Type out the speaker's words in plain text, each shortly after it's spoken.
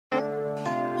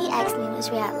asked me which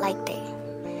way I liked it.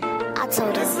 I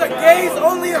told her, This is a gays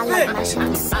only I like event. my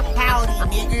shoes. Howdy,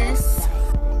 niggas.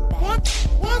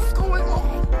 What's going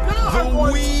on?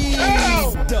 The weed.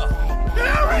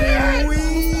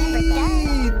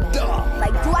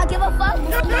 Like, do I give a fuck?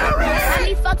 How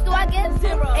many fucks do I give?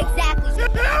 0. Exactly.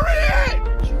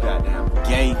 You goddamn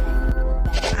gay.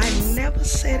 I never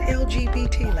said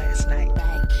LGBT last night.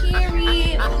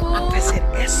 Period. I said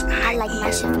I like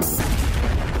my SIN. shoes.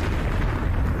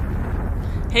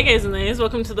 Hey guys and ladies,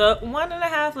 welcome to the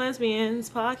 1.5 Lesbians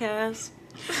podcast.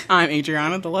 I'm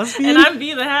Adriana, the lesbian. And I'm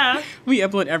B the half. We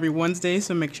upload every Wednesday,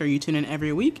 so make sure you tune in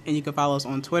every week. And you can follow us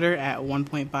on Twitter at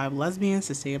 1.5 Lesbians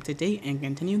to stay up to date and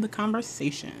continue the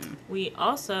conversation. We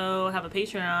also have a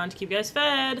Patreon to keep you guys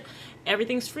fed.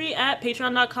 Everything's free at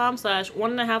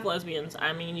patreon.com/1.5 Lesbians.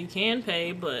 I mean, you can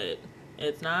pay, but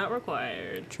it's not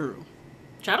required. True.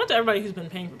 Shout out to everybody who's been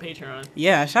paying for Patreon.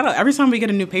 Yeah, shout out. Every time we get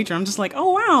a new patron, I'm just like,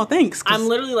 oh, wow, thanks. I'm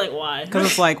literally like, why? Because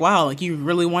it's like, wow, like you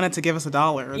really wanted to give us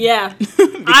 $1. Yeah.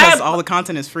 Because all the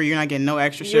content is free. You're not getting no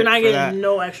extra shit. You're not for getting that.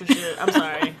 no extra shit. I'm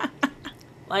sorry.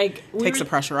 Like, Takes the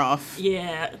pressure off.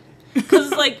 Yeah. Because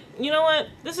it's like, you know what?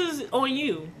 This is on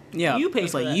you. Yeah. You paid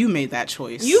it's for like that. you made that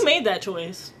choice. You made that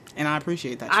choice. And I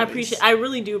appreciate that choice. I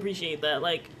really do appreciate that.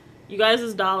 Like, you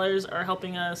guys' dollars are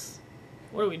helping us.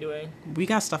 What are we doing? We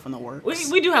got stuff in the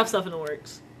works. We do have stuff in the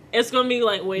works. It's gonna be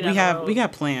like way down the road. We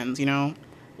got plans, you know.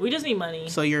 We just need money.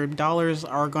 So your dollars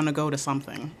are gonna go to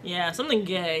something. Yeah, something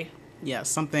gay. Yeah,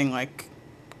 something like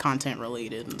content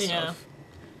related and stuff.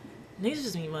 Niggas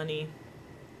just need money.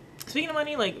 Speaking of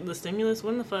money, like the stimulus,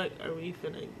 when the fuck are we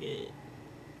finna get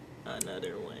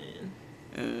another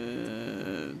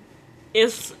one?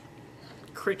 It's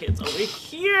crickets over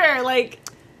here. Like,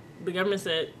 the government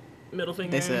said middle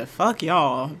finger. They said, fuck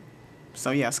y'all.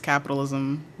 So yes,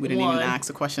 capitalism. We didn't even ask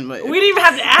the question, but we didn't even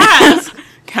have to ask.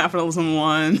 Capitalism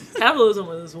won. Capitalism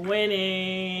was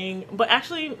winning. But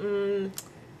actually, I don't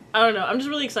know. I'm just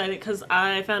really excited because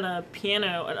I found an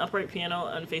upright piano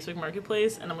on Facebook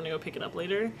Marketplace, and I'm going to go pick it up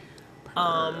later.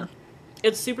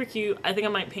 It's super cute. I think I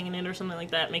might paint it or something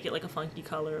like that, make it like a funky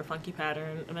color, a funky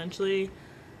pattern eventually.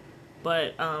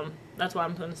 But that's why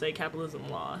I'm going to say capitalism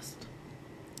lost.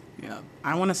 Yeah,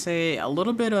 I want to say a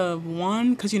little bit of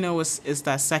one, because, you know, it's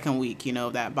that second week, you know,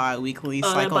 that bi-weekly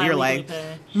cycle. You're like,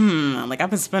 pay. like,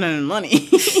 I've been spending money.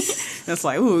 It's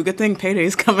like, ooh, good thing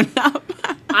payday's coming up.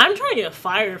 I'm trying to get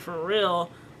fired for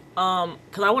real,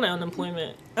 because I want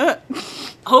unemployment.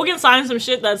 Hogan signed some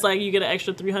shit that's like, you get an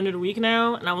extra $300 a week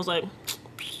now, and I was like...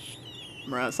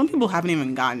 Bruh, some people haven't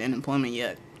even gotten unemployment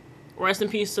yet. Rest in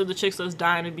peace to the chicks that's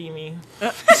dying to be me.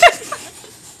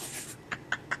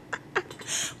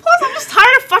 Plus, I'm just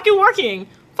tired of fucking working.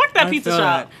 Fuck that pizza shop.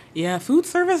 That. Yeah, food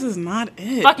service is not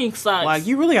it. Fucking sucks. Like,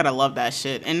 you really gotta love that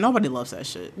shit, and nobody loves that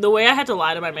shit. The way I had to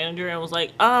lie to my manager and was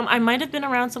like, I might have been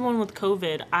around someone with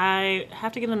COVID. I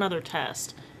have to get another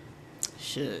test.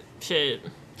 Shit. Do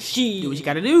what you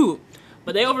gotta do.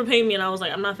 But they overpaid me, and I was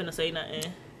like, I'm not finna say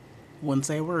nothing. Wouldn't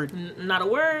say a word. Not a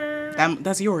word.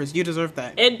 That's yours. You deserve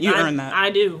that. You earned that.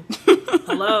 I do.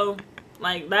 Hello.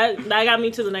 Like, that got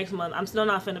me to the next month. I'm still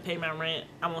not finna pay my rent.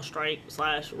 I'm on strike /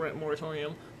 rent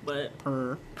moratorium. But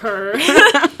Per.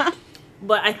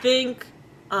 But I think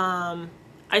I'm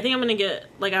gonna get,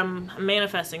 like, I'm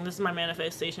manifesting. This is my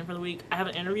manifestation for the week. I have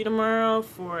an interview tomorrow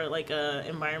for, like, a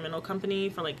environmental company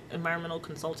for, like, environmental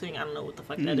consulting. I don't know what the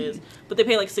fuck that is, but they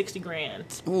pay like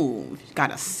 $60,000. Ooh,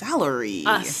 got a salary.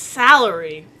 A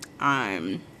salary.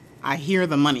 I hear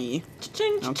the money.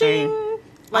 Cha-ching, Okay. cha-ching.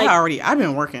 Like, I've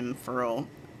been working for real.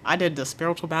 I did the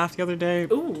spiritual bath the other day.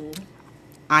 Ooh.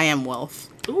 I am wealth.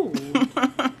 Ooh.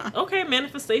 Okay,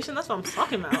 manifestation. That's what I'm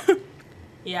talking about.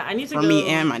 Yeah, I need to For go. me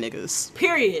and my niggas.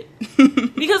 Period.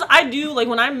 Because I do, like,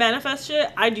 when I manifest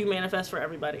shit, I do manifest for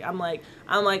everybody. I'm like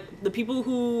the people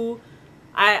who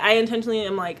I intentionally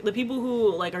am like the people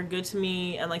who, like, are good to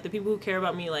me, and, like, the people who care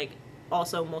about me, like,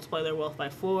 also multiply their wealth by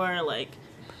 4, like,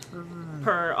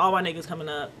 per all my niggas coming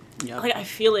up. Yep. Like, I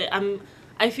feel it.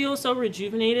 I feel so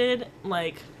rejuvenated.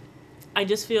 Like, I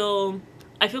feel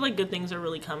like good things are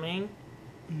really coming.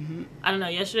 Mm-hmm. I don't know.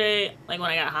 Yesterday, like,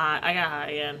 when I got high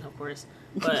again, of course.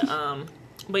 But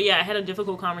yeah, I had a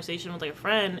difficult conversation with, like, a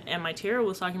friend, and my tarot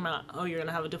was talking about, oh, you're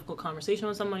gonna have a difficult conversation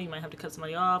with somebody, you might have to cut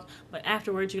somebody off, but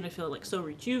afterwards you're gonna feel, like, so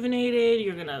rejuvenated,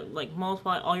 you're gonna, like,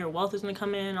 multiply, all your wealth is gonna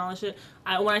come in and all that shit.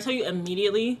 When I tell you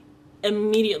immediately,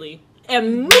 like,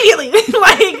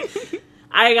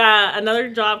 I got another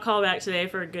job call back today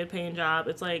for a good paying job.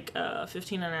 It's like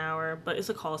 $15 an hour, but it's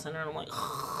a call center, and I'm like,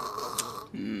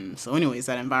 So anyways,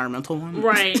 that environmental one.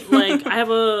 right. Like, I have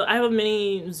a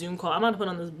mini Zoom call. I'm about to put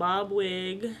on this bob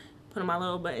wig, put on my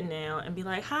little button down, and be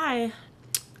like, hi,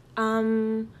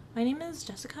 My name is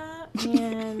Jessica,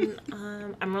 and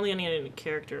I'm really getting a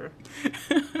character.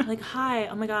 Like, hi,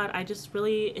 oh my god, I just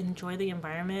really enjoy the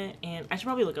environment, and I should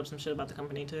probably look up some shit about the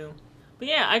company too. But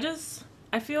yeah,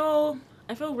 I feel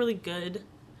really good.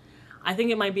 I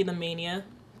think it might be the mania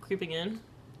creeping in.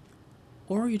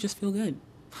 Or you just feel good.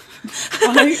 That's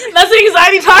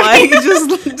anxiety talking.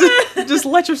 Like, just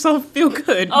let yourself feel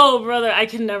good. Oh, brother, I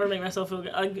can never make myself feel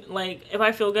good. Like, if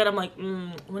I feel good, I'm like,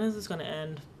 when is this gonna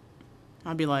end?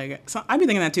 I'd be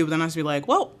thinking that too, but then I'd just be like,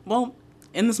 well,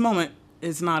 in this moment,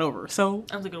 it's not over. So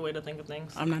That's a good way to think of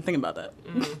things. I'm not thinking about that.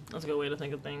 That's a good way to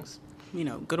think of things. You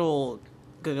know, good old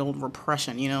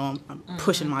repression. You know, I'm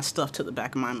pushing my stuff to the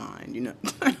back of my mind. You know.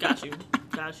 Got you,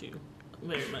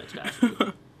 very much got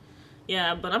you.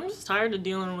 Yeah, but I'm just tired of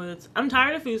dealing with. I'm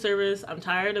tired of food service. I'm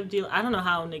tired of dealing. I don't know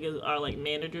how niggas are like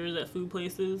managers at food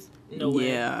places. No way.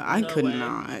 Yeah, I could way.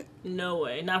 not. No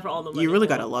way. Not for all the money. You really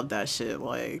gotta love that shit.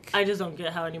 Like, I just don't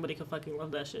get how anybody could fucking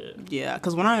love that shit. Yeah,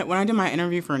 because when I did my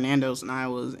interview for Nando's and I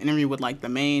was interviewed with like the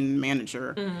main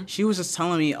manager, she was just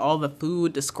telling me all the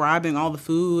food, describing all the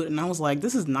food, and I was like,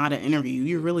 this is not an interview.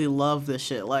 You really love this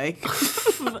shit, like.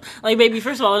 Like, baby,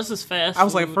 first of all, this is fast. I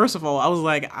was like, first of all,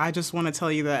 I just want to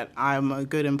tell you that I'm a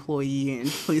good employee and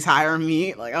please hire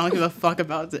me. Like, I don't give a fuck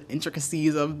about the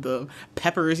intricacies of the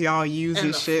peppers y'all use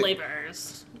and the shit.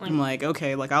 Flavors. I'm like,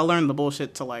 okay, like I'll learn the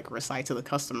bullshit to like recite to the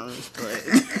customers, but.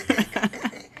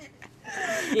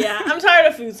 Yeah, I'm tired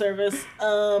of food service.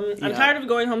 I'm tired of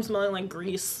going home smelling like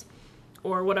grease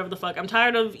or whatever the fuck. I'm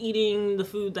tired of eating the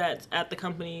food that's at the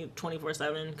company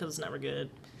 24/7 because it's never good.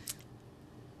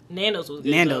 Nando's was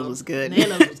good. Nando's was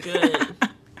good.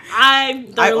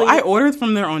 I ordered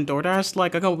from there on DoorDash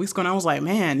like a couple weeks ago, and I was like,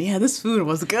 man, yeah, this food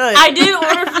was good. I did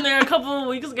order from there a couple of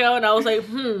weeks ago, and I was like,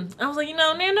 I was like, you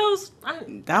know, Nando's.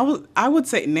 I would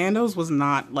say Nando's was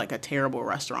not like a terrible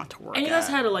restaurant to work at. And you guys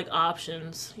had like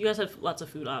options. You guys had lots of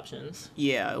food options.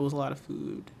 Yeah, it was a lot of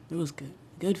food. It was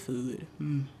good food.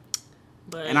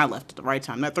 But, and I left at the right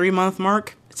time. That 3-month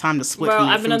mark, it's time to split bro, from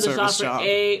your I've been food at the service shop job. for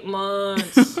 8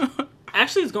 months.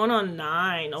 Actually, it's going on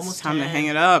 9, almost It's time 10. to hang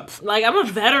it up. Like, I'm a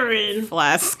veteran.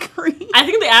 Flat screen. I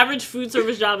think the average food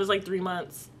service job is like 3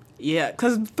 months. Yeah,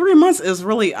 because 3 months is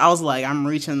really, I was like, I'm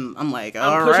pushing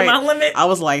my limit. I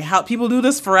was like, how people do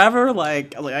this forever?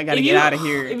 Like I gotta get out of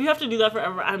here. If you have to do that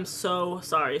forever, I'm so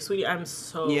sorry, sweetie. I'm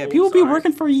so Yeah, people sorry. be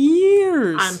working for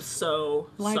years. I'm so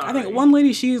like, sorry. I think one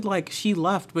lady, she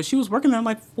left, but she was working there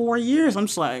like 4 years. I'm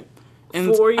just like,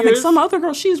 and 4 years? I think some other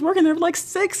girl, she's working there for like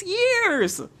 6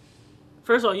 years.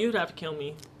 First of all, you'd have to kill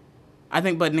me. I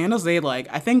think, but Nando's, they like,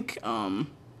 I think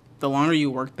the longer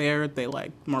you work there, they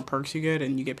like more perks you get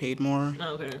and you get paid more.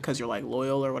 Oh, okay. Because you're like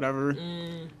loyal or whatever.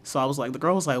 So I was like, the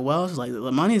girl was like, well, she's like,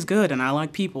 the money's good and I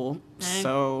like people. Hey.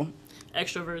 So.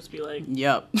 Extroverts be like.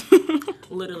 Yep.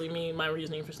 Literally me, my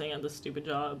reasoning for staying at this stupid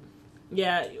job.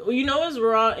 Yeah, you know it's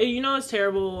wrong. You know it's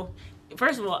terrible.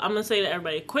 First of all, I'm going to say to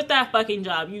everybody, quit that fucking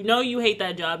job. You know you hate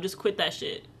that job. Just quit that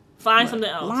shit. Find something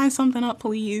else. Line something up,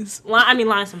 please.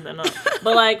 Line something up.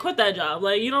 But, like, quit that job.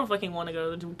 Like, you don't fucking want to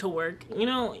go to work. You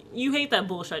know, you hate that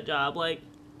bullshit job. Like,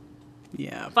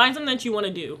 yeah. Find something that you want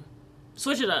to do.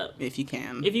 Switch it up. If you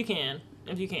can. If you can.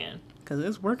 Because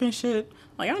it's working shit.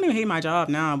 Like, I don't even hate my job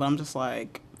now, but I'm just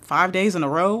like, 5 days in a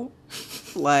row?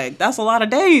 Like, that's a lot of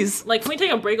days. Like, can we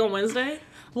take a break on Wednesday?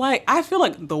 Like, I feel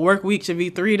like the work week should be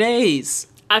 3 days.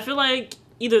 I feel like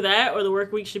either that or the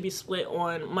work week should be split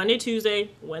on Monday, Tuesday,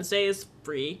 Wednesday is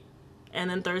free, and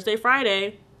then Thursday,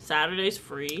 Friday, Saturday's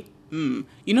free. You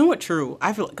know what? True.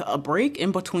 I feel like a break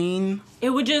in between,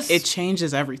 it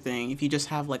changes everything. If you just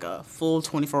have like a full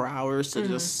 24 hours to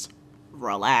just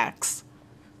relax.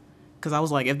 Because I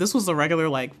was like, if this was a regular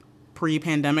like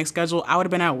pre-pandemic schedule, I would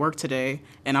have been at work today,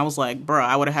 and I was like, bro,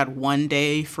 I would have had 1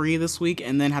 day free this week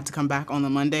and then have to come back on the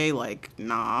Monday. Like,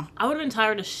 nah. I would have been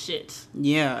tired of shit.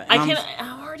 Yeah.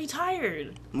 I'm already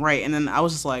tired. Right, and then I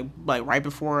was just like right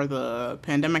before the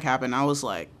pandemic happened, I was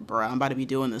like, bro, I'm about to be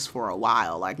doing this for a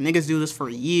while. Like, niggas do this for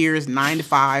years, 9 to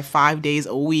 5, 5 days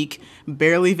a week,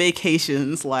 barely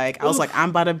vacations. Like, I was like, I'm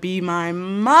about to be my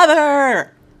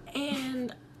mother.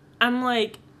 And I'm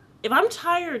like, if I'm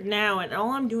tired now and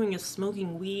all I'm doing is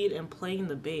smoking weed and playing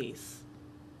the bass,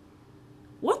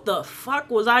 what the fuck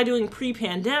was I doing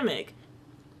pre-pandemic?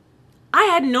 I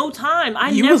had no time.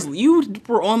 You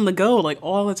were on the go like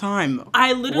all the time.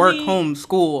 I literally work, home,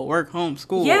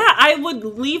 school. Yeah, I would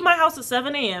leave my house at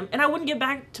 7 a.m. and I wouldn't get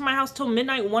back to my house till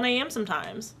midnight, 1 a.m.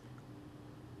 sometimes.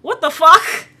 What the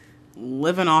fuck?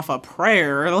 Living off a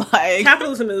prayer, like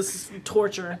capitalism is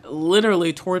torture.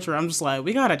 Literally torture. I'm just like,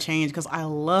 we gotta change because I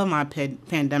love my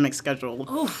pandemic schedule.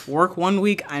 Oof. Work 1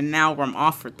 week, and now I'm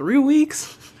off for 3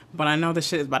 weeks. But I know this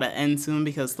shit is about to end soon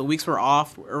because the weeks we're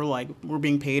off, we're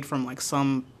being paid from like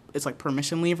it's like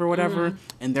permission leave or whatever.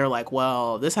 And they're like,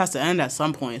 well, this has to end at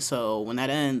some point. So when that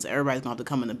ends, everybody's going to have to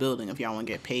come in the building if y'all want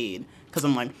to get paid. Because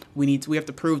I'm like, we have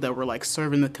to prove that we're like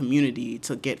serving the community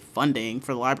to get funding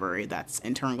for the library that's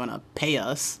in turn going to pay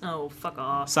us. Oh, fuck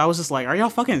off. So I was just like, are y'all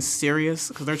fucking serious?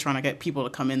 Because they're trying to get people to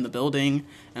come in the building.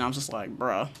 And I was just like,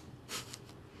 bruh.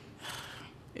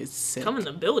 It's sick. Come in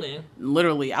the building.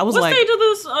 Literally, I was what like, stage of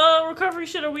this recovery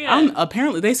shit are we at?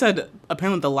 Apparently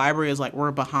the library is like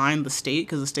we're behind the state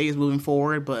because the state is moving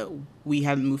forward, but we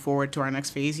hadn't moved forward to our next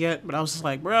phase yet. But I was just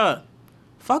like, bruh,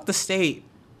 fuck the state.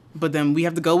 But then we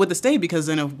have to go with the state because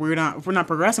then if we're not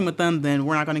progressing with them, then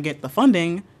we're not going to get the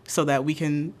funding so that we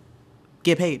can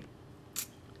get paid.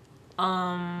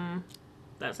 That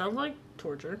sounds like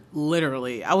torture.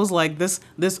 Literally. I was like, this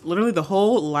literally the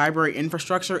whole library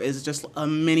infrastructure is just a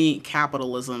mini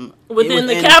capitalism within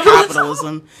the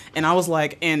capitalism. And I was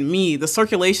like, and me, the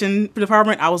circulation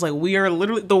department, I was like, we are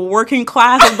literally the working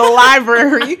class of the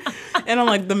library. And I'm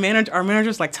like, our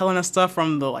manager's like telling us stuff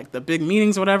from the big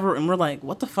meetings or whatever, and we're like,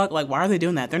 what the fuck? Like, why are they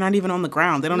doing that? They're not even on the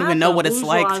ground. They don't even know what it's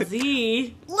like.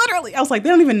 Literally. I was like, they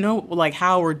don't even know like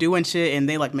how we're doing shit, and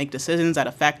they like make decisions that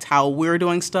affect how we're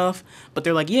doing stuff. But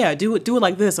they're like, yeah, do it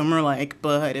like this. And we're like,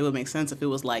 but it would make sense if it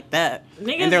was like that.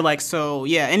 And they're like, so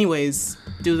yeah, anyways,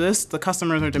 do this. The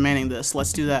customers are demanding this.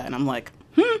 Let's do that. And I'm like,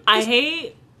 I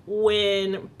hate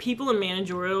when people in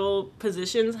managerial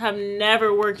positions have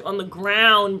never worked on the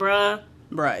ground, bruh.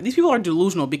 Bruh, these people are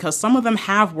delusional because some of them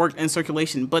have worked in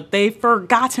circulation, but they've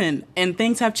forgotten and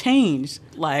things have changed.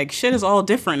 Like, shit is all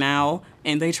different now,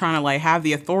 and they trying to, like, have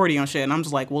the authority on shit. And I'm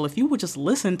just like, well, if you would just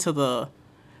listen to the,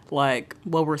 like,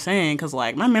 what we're saying, because,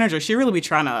 like, my manager, she really be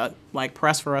trying to, like,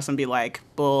 press for us and be like,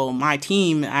 well, my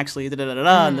team actually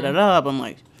da-da-da-da-da. But I'm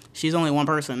like, she's only one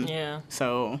person. Yeah.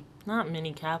 So... Not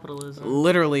mini capitalism.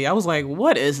 Literally, I was like,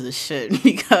 what is this shit?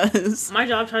 Because... My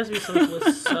job tries to be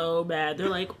socialist so bad. They're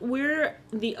like, we're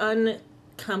the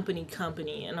company.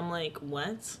 And I'm like,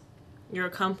 what? You're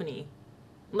a company.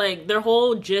 Like, their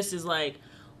whole gist is like,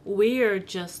 we're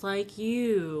just like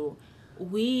you.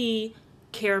 We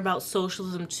care about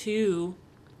socialism too.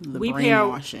 The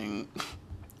brainwashing.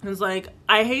 It's like,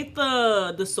 I hate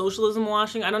the socialism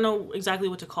washing. I don't know exactly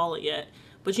what to call it yet.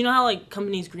 But you know how, like,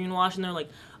 companies greenwash and they're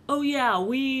like, oh yeah,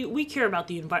 we care about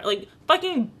the environment. Like,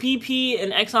 fucking BP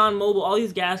and ExxonMobil, all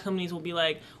these gas companies will be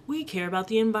like, we care about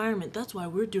the environment. That's why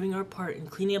we're doing our part in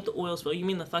cleaning up the oil spill. You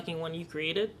mean the fucking one you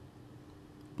created?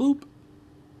 Boop.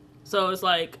 So it's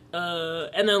like,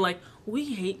 and they're like,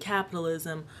 we hate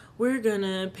capitalism. We're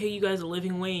gonna pay you guys a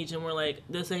living wage. And we're like,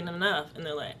 this ain't enough. And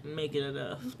they're like, make it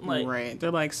enough. Like, right.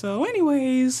 They're like, so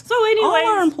anyways, all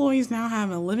our employees now have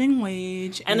a living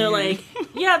wage. And they're like,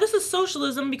 yeah, this is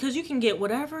socialism because you can get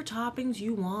whatever toppings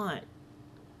you want.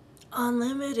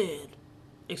 Unlimited.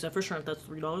 Except for shrimp, that's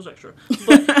 $3 extra.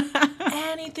 But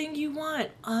anything you want,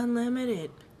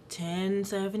 unlimited.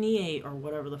 $10.78 or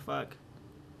whatever the fuck.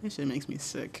 That shit makes me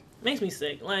sick. Makes me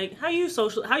sick. Like, how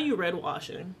you red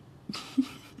washing?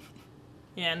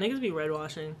 Yeah, niggas be red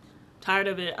washing. Tired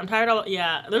of it. I'm tired of,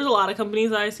 yeah, there's a lot of companies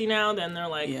that I see now, then they're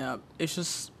like... Yeah, it's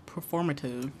just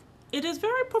performative. It is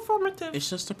very performative. It's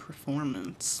just a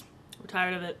performance. We're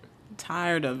tired of it.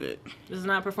 Tired of it. This is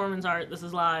not performance art. This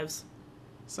is lives.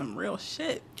 Some real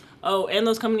shit. Oh, and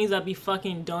those companies that be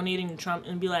fucking donating to Trump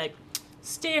and be like,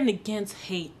 stand against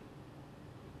hate.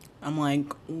 I'm like,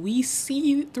 we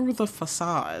see through the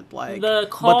facade. Like, the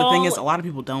call but the thing is, a lot of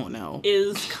people don't know.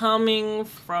 Is coming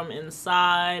from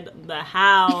inside the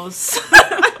house.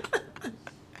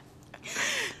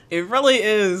 It really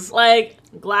is. Like,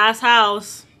 glass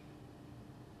house.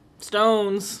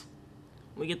 Stones.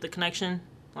 We get the connection.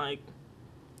 Like,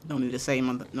 don't need to say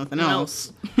nothing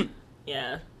else.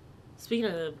 Yeah. Speaking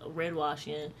of red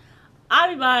washing,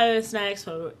 I be buying snacks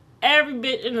for every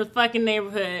bitch in the fucking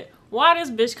neighborhood. Why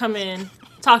this bitch come in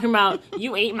talking about,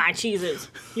 you ate my Cheez-Its?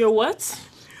 Your what?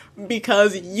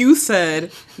 Because you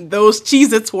said those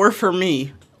Cheez-Its were for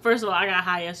me. First of all, I got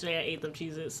high yesterday. I ate them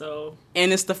Cheez-Its, so...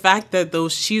 And it's the fact that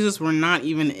those Cheez-Its were not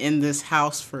even in this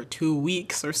house for 2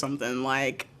 weeks or something.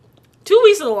 Like... 2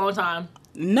 weeks is a long time.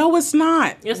 No, it's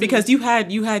not. Yes, because you had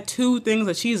 2 things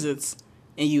of Cheez-Its,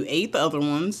 and you ate the other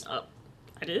ones.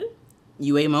 I did?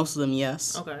 You ate most of them,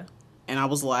 yes. Okay. And I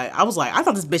was like, I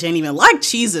thought this bitch ain't even like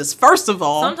Cheez-Its, first of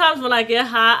all. Sometimes when I get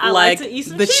high, I like to eat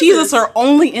some the Cheez-Its are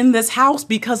only in this house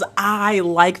because I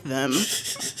like them.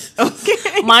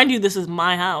 Okay? Mind you, this is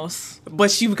my house.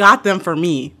 But you got them for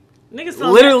me. Niggas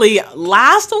literally,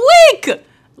 last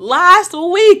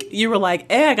week, you were like,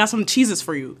 hey, I got some Cheez-Its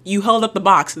for you. You held up the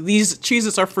box. These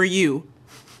Cheez-Its are for you.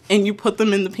 and you put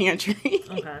them in the pantry.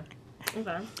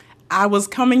 Okay. I was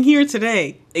coming here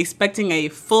today expecting a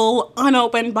full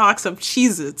unopened box of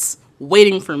Cheez-Its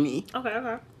waiting for me.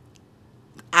 Okay.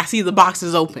 I see the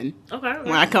boxes open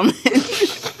when I come in.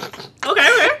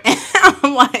 Okay. And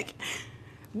I'm like,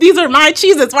 these are my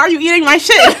Cheez-Its. Why are you eating my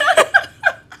shit?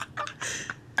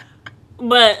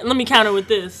 But let me counter with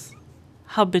this.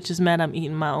 How bitch is mad I'm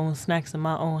eating my own snacks in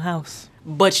my own house?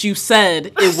 But you said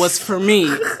it was for me.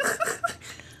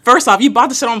 First off, you bought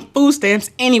the shit on food stamps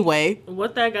anyway.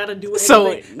 What that gotta do with so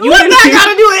anything? What that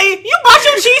gotta do with anything? You bought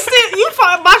your cheese stamp. You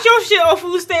bought your shit on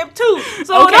food stamp too.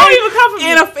 So okay. Don't even come from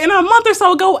me. In a month or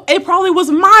so ago, it probably was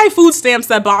my food stamps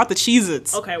that bought the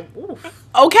Cheez-Its. Okay. Oof.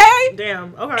 Okay?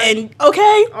 Damn. Okay. And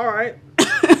okay? All right.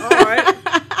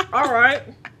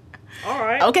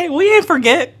 Okay, we ain't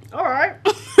forget. All right.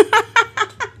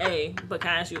 Hey, but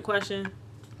can I ask you a question?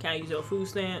 Can I use your food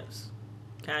stamps?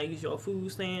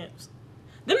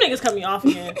 Them niggas cut me off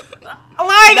again.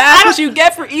 That's what you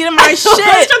get for eating my shit.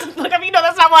 Shut the fuck up. You know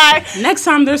that's not why. Next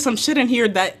time there's some shit in here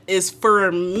that is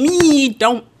for me,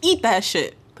 don't eat that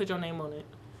shit. Put your name on it.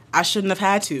 I shouldn't have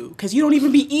had to, because you don't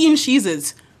even be eating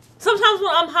Cheez-Its. Sometimes when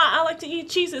I'm hot, I like to eat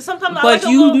Cheez-Its. Sometimes I but like to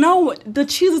you know the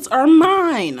Cheez-Its are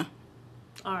mine.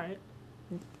 All right.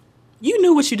 You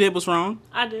knew what you did was wrong.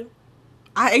 I do.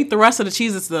 I ate the rest of the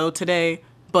Cheez-Its, though, today,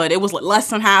 but it was less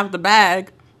than half the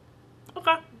bag.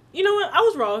 Okay. You know what? I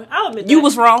was wrong. I'll admit that. You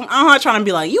was wrong. I'm not trying to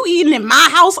be like, you eating in my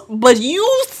house, but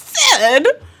you said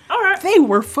all right. They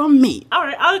were from me. All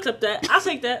right. I'll accept that. I'll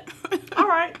take that. All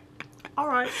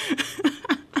right.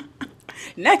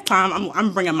 Next time,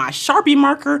 I'm bringing my Sharpie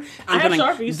marker. I have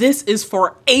Sharpies. This is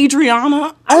for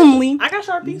Adriana only. I got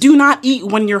Sharpies. Do not eat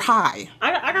when you're high.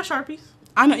 I got Sharpies.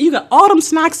 I know. You got all them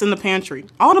snacks in the pantry.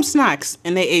 All them snacks.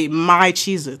 And they ate my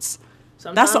Cheez-Its.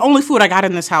 That's the only food I got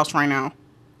in this house right now.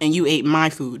 And you ate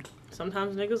my food.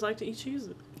 Sometimes niggas like to eat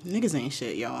Cheez-Its. Niggas ain't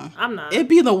shit, y'all. I'm not. It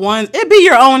be your own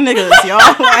niggas,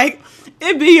 y'all. Like,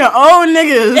 it be your own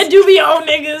niggas. It do be your own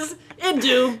niggas. It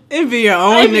do. It be your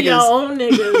own niggas. It be your own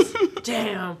niggas.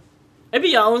 Damn. It be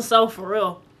your own self, for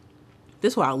real.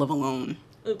 This is why I live alone.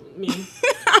 Me.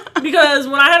 Because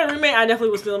when I had a roommate, I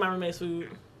definitely was stealing my roommate's food.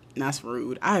 That's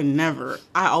rude. I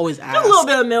always ask. Just a little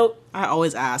bit of milk. I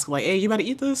always ask, like, hey, you about to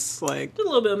eat this? Like, just a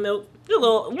little bit of milk. Just a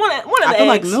little, one of the eggs. I feel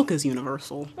like milk is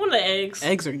universal. One of the eggs.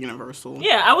 Eggs are universal.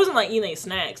 Yeah, I wasn't like eating their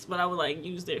snacks, but I would like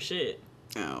use their shit.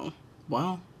 Oh,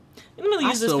 well.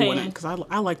 I still wouldn't, because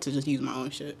I like to just use my own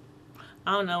shit.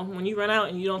 I don't know. When you run out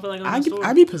and you don't feel like going to the store.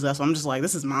 I'd be possessed. I'm just like,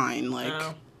 this is mine.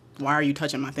 Like, why are you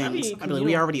touching my things? I'd be like,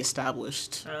 we already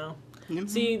established. Oh. Mm-hmm.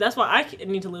 See, that's why I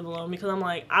need to live alone, because I'm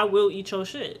like, I will eat your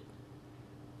shit.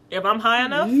 If I'm high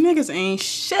enough, niggas ain't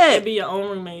shit. It'd be your own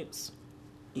roommates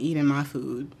eating my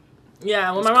food.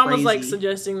 Yeah, when my mom was like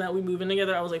suggesting that we move in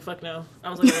together, I was like, fuck no. I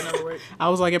was like, it'll never work. I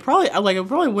was like, it probably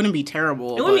wouldn't be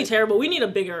terrible. It wouldn't be terrible. We need a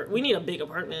big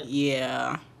apartment.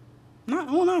 Yeah,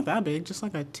 not that big, just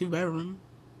like a 2-bedroom.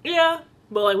 Yeah,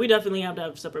 but like we definitely have to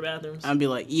have separate bathrooms. I'd be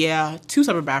like, yeah, 2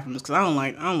 separate bathrooms, because I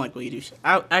don't like what you do.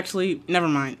 Actually, never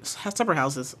mind. Separate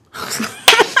houses.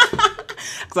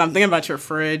 Because I'm thinking about your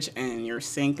fridge and your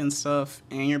sink and stuff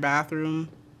and your bathroom.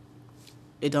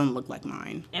 It doesn't look like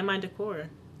mine. And my decor.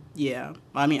 Yeah.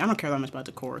 I mean, I don't care that much about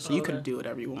decor, so you could do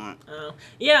whatever you want. Oh.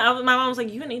 Yeah, my mom was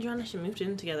like, you and Adriana should move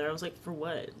in together. I was like, for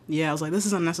what? Yeah, I was like, this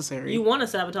is unnecessary. You want to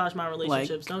sabotage my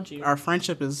relationships, don't you? Our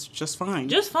friendship is just fine.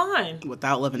 Just fine.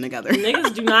 Without living together.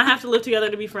 Niggas do not have to live together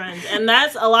to be friends. And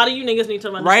that's, a lot of you niggas need to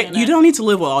understand right? You don't need to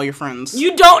live with all your friends.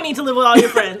 You don't need to live with all your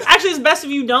friends. Actually, it's best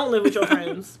if you don't live with your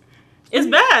friends. It's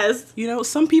best. You know,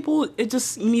 some people, you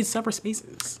need separate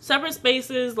spaces. Separate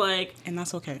spaces, like... And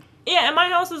that's okay. Yeah, and my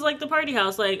house is like the party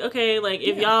house. Like, okay, like,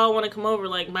 if y'all want to come over,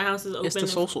 like, my house is open. It's the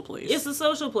social place. It's the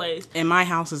social place. And my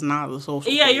house is not the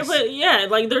social place.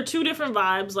 Like, they're two different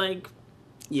vibes, like...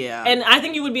 Yeah. And I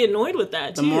think you would be annoyed with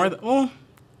that, too.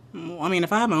 I mean,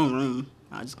 if I have my own room,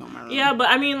 I'll just go in my room. Yeah, but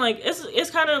I mean, like,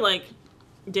 it's kind of like...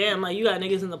 Damn, like, you got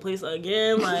niggas in the place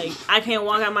again. Like, I can't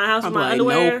walk out my house with my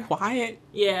underwear. No, quiet.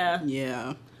 Yeah.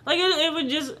 Yeah. Like, it would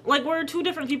just... Like, we're two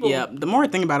different people. Yeah, the more I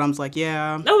think about it, I'm just like,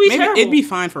 yeah. That would be terrible. It'd be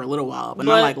fine for a little while, but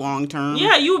not, like, long term.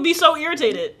 Yeah, you would be so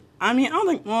irritated. I mean, I don't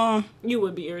think... Well... You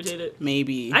would be irritated.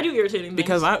 Maybe. I do irritating things.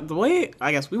 Because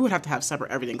I guess we would have to have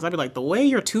separate everything. Because I'd be like, the way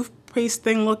your toothpaste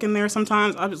thing look in there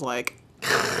sometimes, I was like...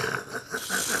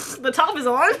 The top is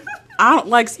on? I don't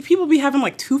like people be having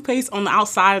like toothpaste on the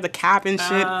outside of the cap and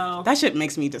shit. Oh. That shit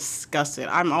makes me disgusted.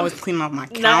 I'm always cleaning off my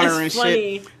counter and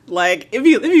funny. Shit. Like it'd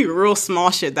be real small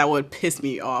shit that would piss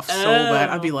me off so bad.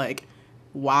 I'd be like,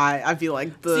 why? I'd be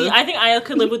like See, I think I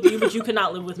could live with you, but you could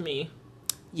not live with me.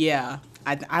 Yeah,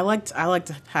 I like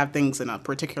to have things in a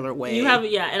particular way. You have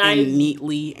and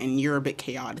neatly, and you're a bit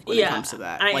chaotic when it comes to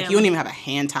that. Like you don't even have a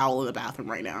hand towel in the bathroom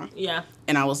right now. Yeah.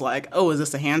 And I was like, "Oh, is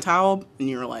this a hand towel?" And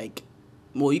you're like,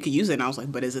 "Well, you could use it." And I was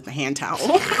like, "But is it the hand towel?"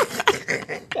 I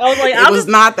was like, "It was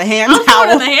not the hand towel." I'll put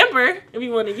it in the hamper if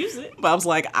you want to use it. But I was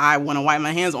like, "I want to wipe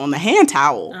my hands on the hand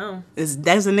towel. Oh. It's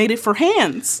designated for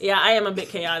hands." Yeah, I am a bit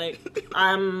chaotic.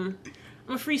 I'm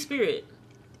a free spirit.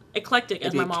 Eclectic,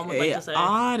 as my mom would like to say.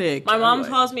 Chaotic. My mom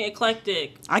calls me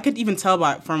eclectic. I could even tell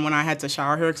from when I had to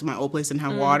shower here because my old place didn't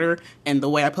have water, and the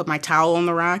way I put my towel on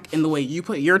the rack and the way you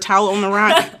put your towel on the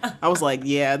rack, I was like,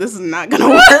 yeah, this is not gonna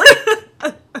work.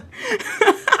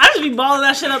 I just be balling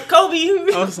that shit up,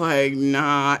 Kobe. I was like,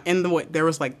 nah. And the way there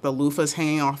was like the loofahs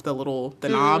hanging off the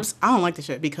knobs. I don't like the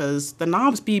shit because the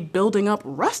knobs be building up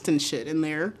rust and shit in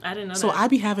there. I didn't know that. So I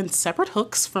be having separate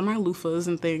hooks for my loofahs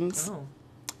and things. Oh.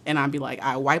 And I'd be like,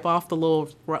 I wipe off the little,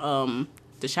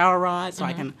 the shower rod so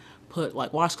I can put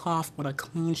like washcloth with a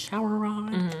clean shower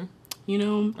rod, you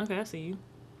know? Okay, I see you.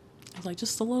 I was like,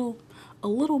 just a little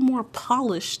more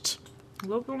polished. A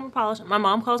little bit more polished. My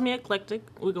mom calls me eclectic.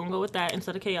 We're going to go with that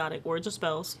instead of chaotic. Words or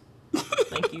spells.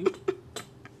 Thank you.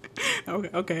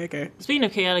 Okay. Speaking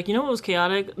of chaotic, you know what was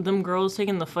chaotic? Them girls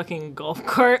taking the fucking golf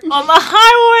cart on the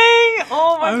highway.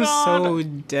 Oh my God. I'm so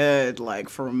dead. Like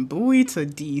from Bowie to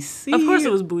DC. Of course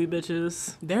it was Bowie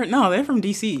bitches. They're from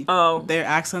DC. Oh. Their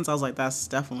accents, I was like, that's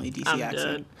definitely DC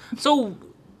accent. Dead. So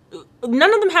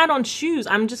none of them had on shoes.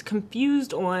 I'm just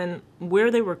confused on where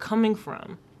they were coming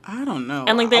from. I don't know.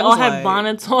 And like they all had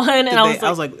bonnets on, and I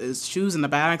was like, is shoes in the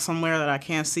bag somewhere that I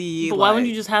can't see? But why wouldn't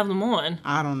you just have them on?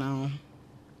 I don't know.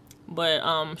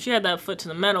 But she had that foot to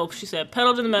the metal. She said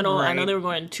pedal to the metal. Right. I know they were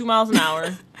going 2 miles an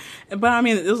hour. But I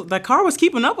mean, the car was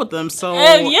keeping up with them, so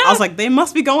I was like, they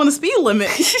must be going the speed limit.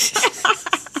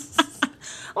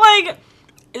 Like,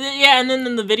 yeah, and then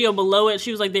in the video below it,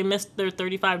 she was like, they missed their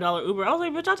 $35 Uber. I was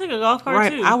like, bitch, I'll take a golf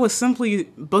cart too. I would simply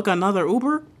book another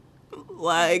Uber.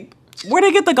 Like, where'd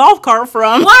they get the golf cart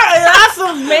from? That's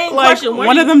the main question.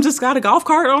 One of them just got a golf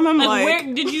cart on them? Like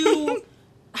where did you...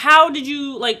 How did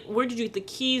you, like, where did you get the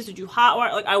keys? Did you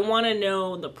hotwire? Like, I want to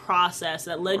know the process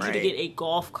that led you to get a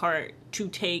golf cart to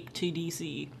take to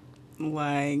DC.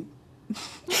 Like...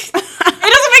 It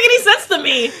doesn't make any sense to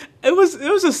me. It was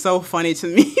just so funny to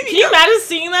me. Can you imagine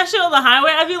seeing that shit on the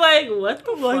highway? I'd be like, what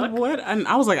the fuck? What? And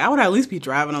I was like, I would at least be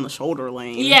driving on the shoulder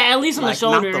lane. Yeah, at least on the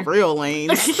shoulder. Not the real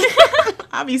lanes.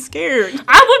 I'd be scared.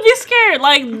 I would be scared.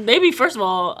 Like, maybe, first of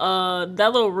all,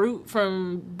 that little route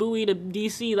from Bowie to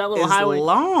DC, that little highway. It's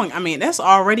long. I mean, that's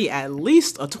already at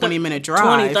least a 20-minute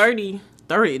drive. 30,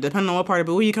 depending on what part of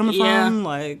Bowie you're coming from.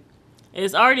 Like,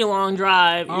 it's already a long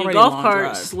drive. Your golf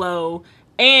cart's slow.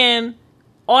 And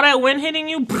all that wind hitting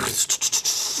you,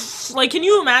 like, can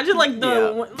you imagine, like,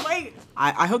 like...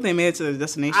 I hope they made it to the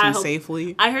destination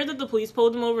safely. I heard that the police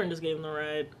pulled them over and just gave them the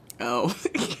ride. Oh.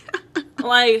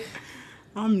 Like...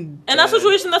 I'm dead. In that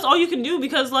situation, that's all you can do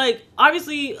because, like,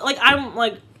 obviously, like, I'm,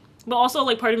 like... But also,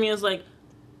 like, part of me is, like,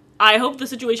 I hope the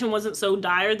situation wasn't so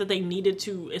dire that they needed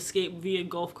to escape via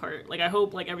golf cart. Like, I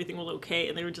hope, like, everything was okay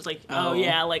and they were just like, oh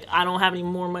yeah, like, I don't have any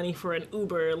more money for an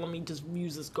Uber. Let me just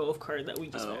use this golf cart that we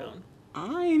just found.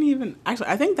 I ain't even... Actually,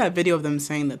 I think that video of them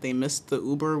saying that they missed the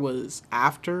Uber was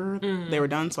after they were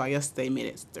done, so I guess they made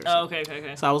it Thursday. Oh, okay.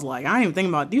 So I was like, I didn't even think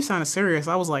about it. You sounded serious.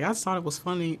 I was like, I just thought it was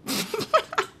funny.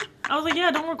 I was like,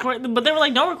 yeah, don't record. But they were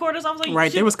like, don't record us. I was like,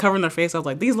 right, they was covering their face. I was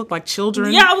like, these look like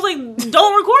children. Yeah, I was like,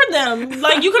 don't record them.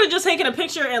 Like, you could have just taken a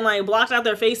picture and, like, blocked out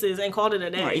their faces and called it a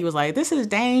day. Right, he was like, this is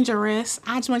dangerous.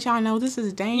 I just want y'all to know this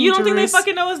is dangerous. You don't think they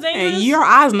fucking know it's dangerous? And your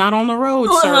eyes not on the road,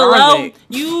 sir. Hello? Are they?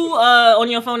 You on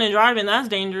your phone and driving, that's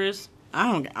dangerous.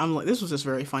 I'm like, this was just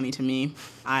very funny to me.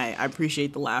 I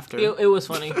appreciate the laughter. It was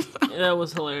funny. That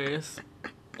was hilarious.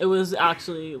 It was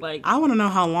actually, like... I want to know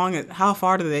how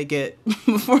far did they get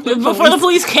before the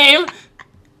police came?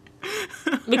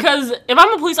 Because if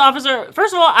I'm a police officer,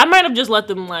 first of all, I might have just let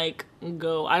them, like,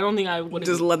 go. I don't think I would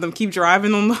just let them keep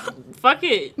driving on the... Fuck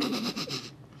it.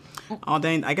 Oh,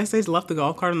 dang. I guess they just left the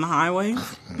golf cart on the highway.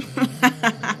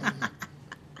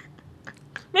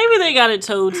 Maybe they got it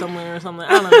towed somewhere or something.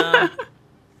 I don't know.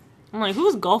 I'm like,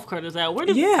 whose golf cart is that? I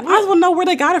just want to know where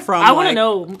they got it from. I want to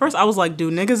know. First, I was like,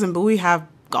 do niggas in Bowie have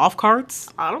golf carts?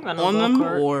 I don't got no on golf them,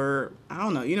 cart. or I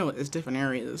don't know. You know, it's different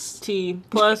areas.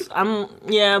 Plus,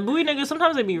 Bowie niggas.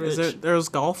 Sometimes they be rich. There's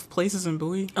golf places in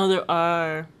Bowie? Oh, there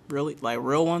are. Really, like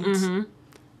real ones? Mm-hmm.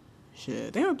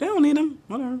 Shit, they don't need them.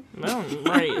 Whatever.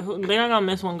 Right, they're not gonna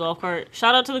miss one golf cart.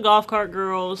 Shout out to the golf cart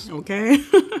girls. Okay.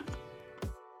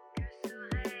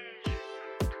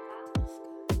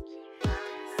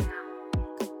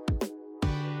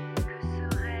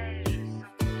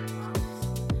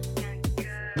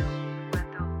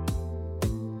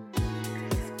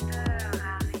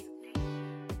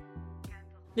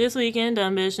 This weekend,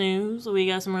 dumb bitch news. We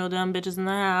got some real dumb bitches in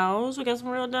the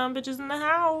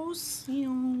house.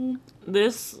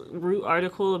 This Root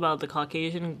article about the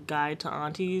Caucasian Guide to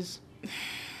Aunties.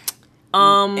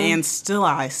 And still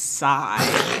I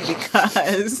sigh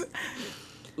because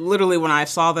literally when I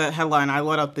saw that headline, I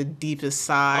let out the deepest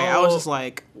sigh. I was just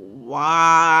like,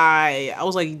 why? I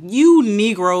was like, you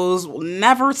Negroes will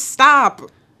never stop.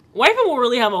 White people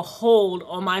really have a hold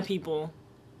on my people.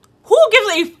 Who gives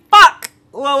a fuck?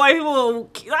 Well, white people,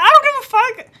 I don't give a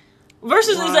fuck.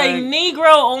 Versus is a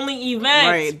Negro only event.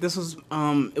 Right. This was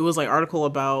it was like article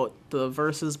about the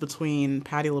verses between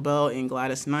Patti LaBelle and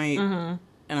Gladys Knight. Mm-hmm.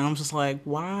 And I'm just like,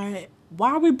 why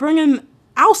are we bringing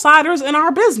outsiders in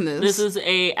our business? This is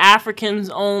a Africans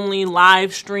only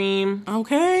live stream.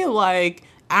 Okay, like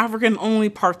African only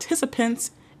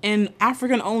participants and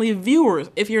African only viewers.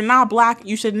 If you're not black,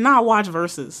 you should not watch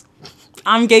verses.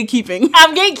 I'm gatekeeping.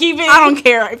 I don't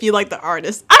care if you like the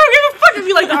artist. I don't give a fuck if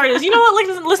you like the artist. You know what?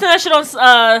 Listen to that shit on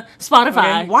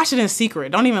Spotify. Okay, watch it in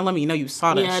secret. Don't even let me know you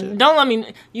saw that shit. Don't let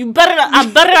me. You better not. I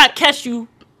better not catch you.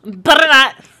 Better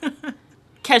not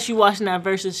catch you watching that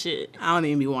versus shit. I don't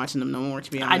even be watching them no more,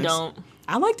 to be honest. I don't.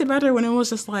 I liked it better when it was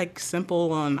just like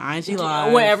simple on IG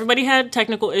Live. Where everybody had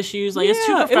technical issues. Like, it's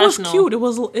too professional. It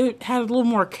was cute. It had a little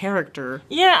more character.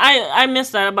 Yeah, I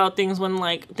miss that about things when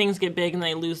like things get big and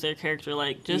they lose their character.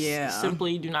 Like, just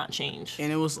simply do not change. And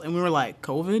we were like,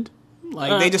 COVID?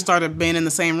 Like, they just started being in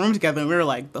the same room together, and we were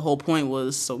like, the whole point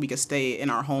was so we could stay in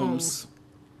our homes.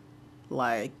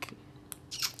 Like,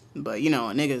 but you know,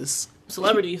 niggas.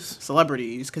 Celebrities,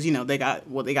 because you know they got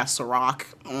Ciroc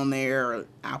on there, or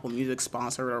Apple Music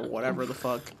sponsor, or whatever the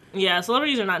fuck. Yeah,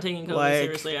 celebrities are not taking COVID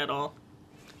seriously at all.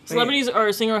 Celebrities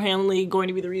are single-handedly going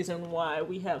to be the reason why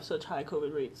we have such high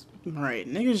COVID rates. Right,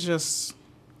 niggas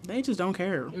they just don't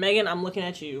care. Megan, I'm looking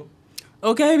at you.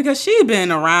 Okay, because she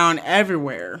been around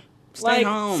everywhere. Stay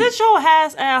home. Sit your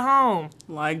ass at home.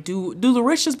 Like, do the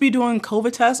rich just be doing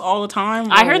COVID tests all the time?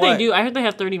 I heard they do. I heard they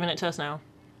have 30-minute tests now.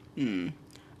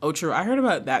 Oh, true. I heard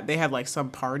about that. They had like some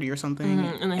party or something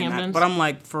in the Hamptons. But I'm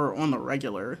like, for on the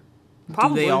regular,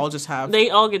 probably do they all just have?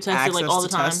 They all get tested like all the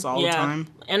time. Tests all the time.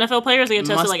 NFL players, they get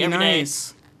tested like every day.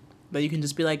 That you can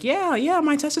just be like, yeah,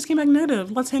 my test just came back negative.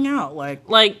 Let's hang out. Like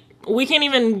we can't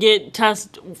even get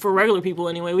tests for regular people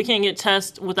anyway. We can't get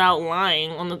tests without lying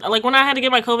on the when I had to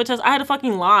get my COVID test, I had to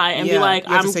fucking lie and be like,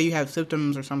 you have to say you have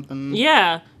symptoms or something.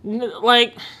 Yeah,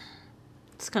 like.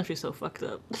 This country's so fucked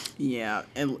up. Yeah,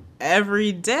 and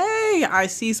every day I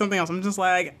see something else, I'm just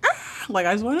like,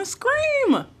 I just want to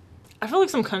scream. I feel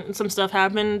like some stuff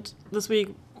happened this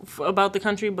week about the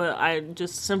country, but I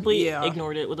just simply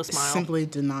ignored it with a smile. Simply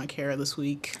did not care this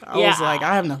week. I was like,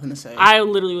 I have nothing to say. I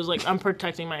literally was like, I'm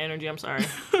protecting my energy. I'm sorry.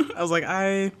 I was like,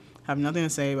 I have nothing to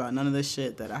say about none of this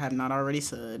shit that I have not already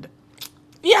said.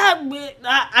 Yeah,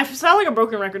 I sound like a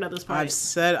broken record at this point.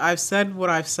 I've said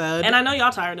what I've said. And I know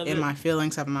y'all tired of it. And my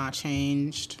feelings have not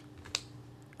changed.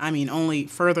 I mean, only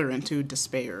further into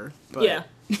despair. But. Yeah.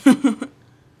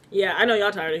 Yeah, I know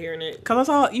y'all tired of hearing it. Cause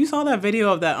you saw that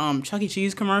video of that Chuck E.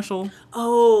 Cheese commercial.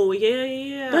 Oh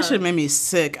yeah. That shit made me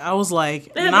sick. I was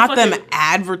like, not them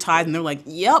advertising. They're like,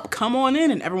 "Yep, come on in,"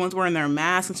 and everyone's wearing their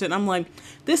masks and shit. And I'm like,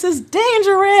 this is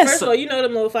dangerous. First of all, you know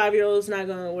them little 5-year-olds not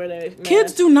gonna wear their mask.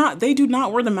 Kids do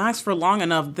not wear the mask for long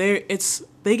enough. They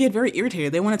get very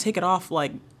irritated. They want to take it off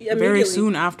very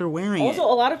soon after wearing it. Also,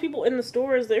 a lot of people in the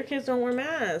stores, their kids don't wear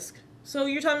masks. So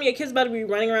you're telling me a kid's about to be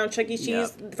running around Chuck E.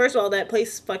 Cheese? Yep. First of all, that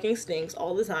place fucking stinks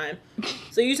all the time.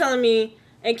 So you're telling me,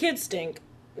 and kids stink.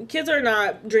 Kids are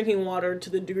not drinking water to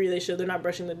the degree they should. They're not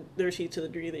brushing their teeth to the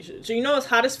degree they should. So you know it's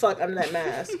hot as fuck under that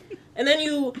mask. And then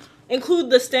you include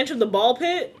the stench of the ball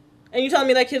pit, and you telling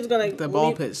me that kid's gonna... The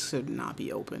ball pit should not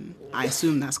be open. I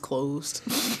assume that's closed.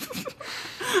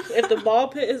 If the ball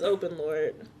pit is open,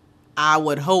 Lord... I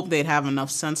would hope they'd have enough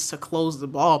sense to close the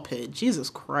ball pit. Jesus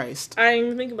Christ. I didn't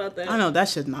even think about that. I know that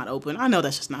shit's not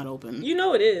open. You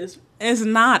know it is. It's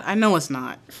not. I know it's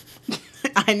not.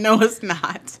 I know it's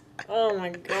not. Oh my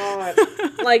God.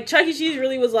 Chuck E. Cheese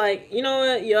really was like, you know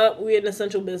what? Yup, we an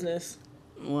essential business.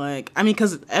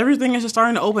 Because everything is just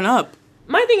starting to open up.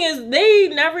 My thing is, they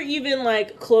never even,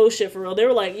 close shit for real. They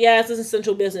were like, yeah, it's an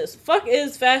essential business. Fuck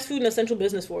is fast food an essential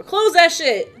business for? Close that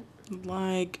shit.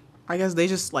 I guess they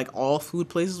just, all food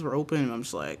places were open, and I'm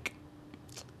just like...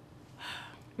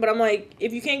 But I'm like,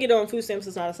 if you can't get it on food stamps,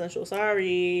 it's not essential.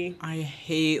 Sorry. I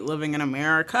hate living in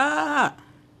America.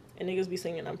 And niggas be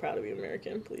singing, I'm proud to be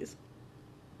American, please.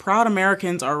 Proud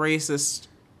Americans are racist.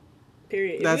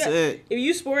 Period. That's it. If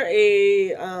you sport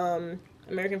a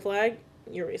American flag,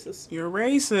 you're racist. You're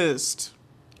racist.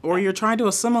 Or you're trying to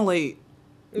assimilate.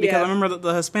 Because I remember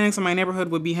the Hispanics in my neighborhood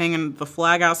would be hanging the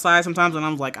flag outside sometimes, and I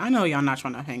was like, I know y'all not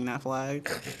trying to hang that flag.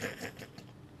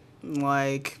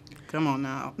 Like, come on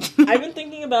now. I've been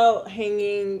thinking about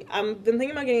getting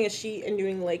a sheet and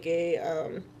doing like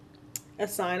a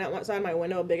sign outside my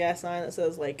window, a big ass sign that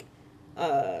says like,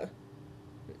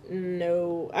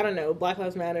 no, I don't know, Black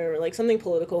Lives Matter, or like something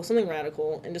political, something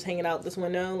radical, and just hang it out this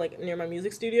window, like near my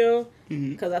music studio,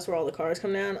 because that's where all the cars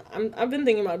come down. I've been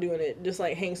thinking about doing it, just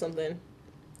like hang something,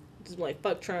 just like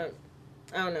fuck Trump,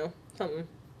 I don't know,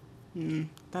 something.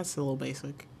 That's a little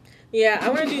basic. Yeah, I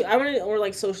want to, or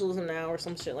like socialism now, or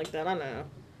some shit like that. I don't know.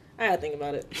 I gotta think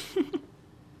about it.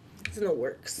 It's in the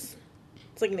works.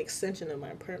 It's like an extension of my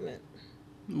apartment.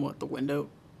 What, the window?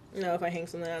 No, if I hang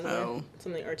something out of there,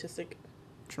 something artistic.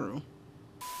 True.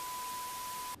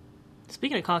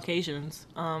 Speaking of Caucasians,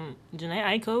 Janae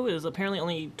Aiko is apparently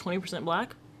only 20%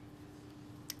 black.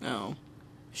 Oh.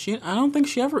 She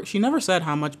never said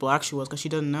how much black she was, because she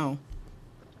doesn't know.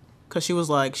 Because she was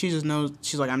like, she just knows,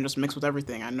 she's like, I'm just mixed with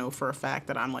everything. I know for a fact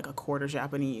that I'm like a quarter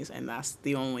Japanese, and that's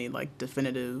the only like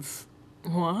definitive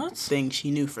thing she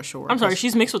knew for sure. I'm sorry,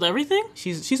 she's mixed with everything?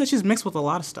 She said she's mixed with a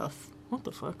lot of stuff. What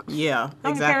the fuck? Yeah, how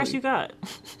exactly. many parents you got?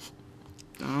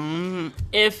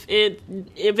 If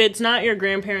it's not your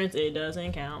grandparents, it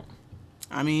doesn't count.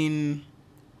 I mean,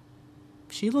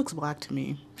 she looks black to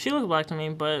me. She looks black to me,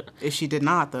 but if she did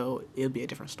not, though, it would be a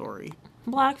different story.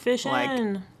 Blackfishing.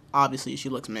 Like, obviously, she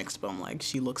looks mixed, but I'm like,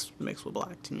 she looks mixed with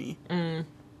black to me.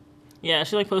 Yeah,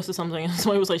 she like posted something and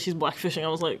somebody was like, she's blackfishing. I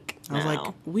was like,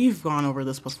 we've gone over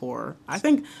this before. I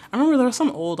remember there was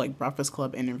some old like Breakfast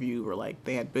Club interview where like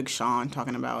they had Big Sean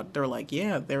talking about, they were like,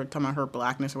 yeah, they were talking about her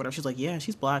blackness or whatever. She's like, yeah,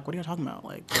 she's black. What are you talking about?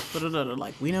 Like,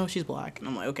 like, we know she's black. And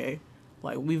I'm like, okay,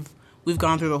 like we've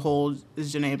gone through the whole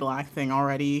is Janae black thing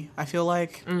already, I feel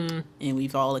like. And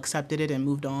we've all accepted it and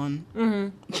moved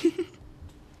on.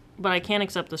 But I can't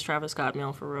accept this Travis Scott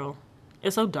meal for real.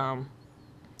 It's so dumb.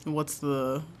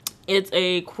 It's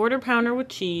a quarter pounder with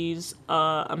cheese,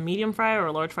 a medium fry or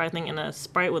a large fry thing, and a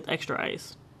Sprite with extra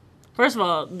ice. First of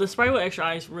all, the Sprite with extra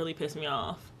ice really pissed me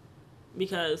off.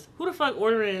 Because who the fuck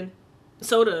ordering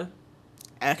soda?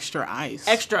 Extra ice.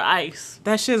 Extra ice.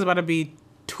 That shit's about to be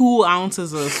 2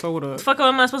 ounces of soda. The fuck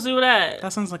am I supposed to do with that?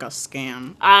 That sounds like a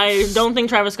scam. I don't think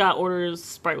Travis Scott orders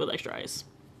Sprite with extra ice.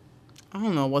 I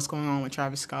don't know what's going on with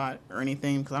Travis Scott or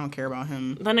anything because I don't care about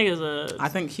him. That nigga's I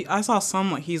think I saw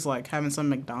some like he's like having some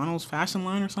McDonald's fashion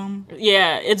line or something.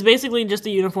 Yeah, it's basically just a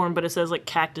uniform, but it says like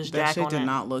Cactus Jack on it. That shit did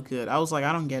not look good. I was like,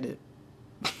 I don't get it.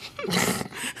 I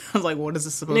was like, what is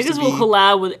this supposed to be? Niggas will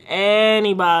collab with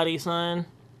anybody, son.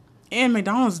 And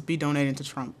McDonald's be donating to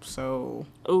Trump, so.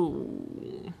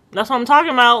 Ooh. That's what I'm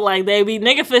talking about. Like, they be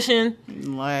nigga fishing.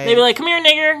 Like, they be like, come here,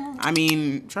 nigger. I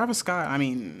mean, Travis Scott,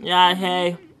 Yeah,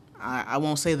 hey. I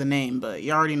won't say the name, but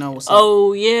you already know what's up.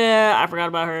 Oh, yeah. I forgot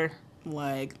about her.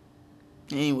 Like,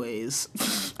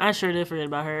 anyways. I sure did forget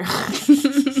about her.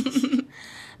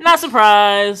 Not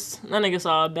surprised. That nigga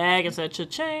saw a bag and said,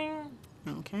 cha-ching.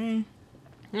 Okay.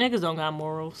 Niggas don't got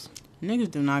morals. Niggas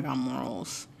do not got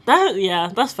morals.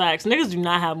 That's facts. Niggas do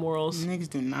not have morals. Niggas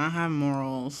do not have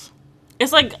morals.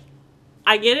 It's like,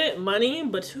 I get it, money,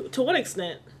 but to what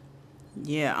extent?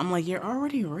 Yeah, I'm like, you're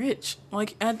already rich.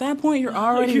 Like, at that point, you're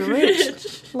already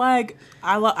rich. Like,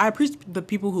 I appreciate the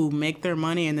people who make their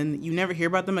money and then you never hear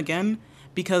about them again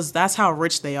because that's how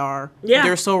rich they are. Yeah.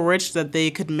 They're so rich that they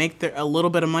could make a little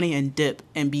bit of money and dip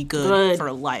and be good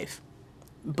for life.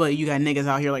 But you got niggas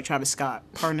out here like Travis Scott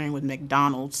partnering with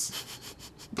McDonald's.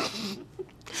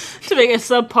 To make a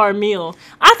subpar meal.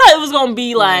 I thought it was going to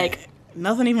be like...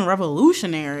 Nothing even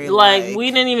revolutionary. Like,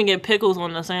 we didn't even get pickles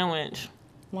on the sandwich.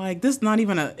 Like, this not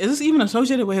even is this even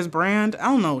associated with his brand? I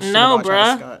don't know shit no, about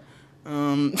Travis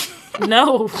Scott.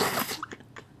 No.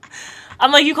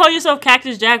 I'm like, you call yourself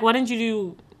Cactus Jack. Why didn't you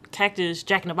do Cactus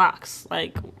Jack in the Box?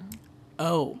 Like...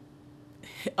 Oh,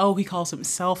 he calls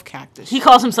himself Cactus. He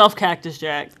calls himself Cactus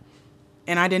Jack.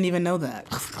 And I didn't even know that.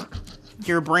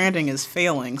 Your branding is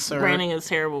failing, sir. Branding is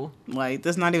terrible. Like,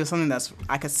 there's not even something that's...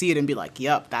 I could see it and be like,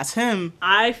 yep, that's him.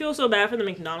 I feel so bad for the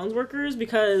McDonald's workers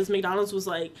because McDonald's was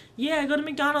like, yeah, go to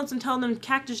McDonald's and tell them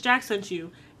Cactus Jack sent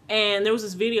you. And there was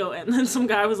this video, and then some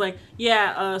guy was like,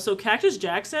 yeah, so Cactus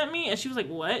Jack sent me? And she was like,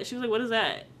 what? She was like, what is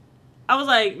that? I was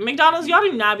like, McDonald's, y'all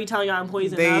do not be telling y'all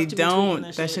employees enough to be tweeting this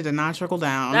shit. That shit did not trickle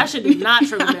down. That shit did not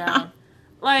trickle down.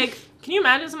 Like, can you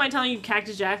imagine somebody telling you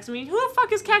Cactus Jack to me? Who the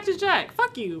fuck is Cactus Jack?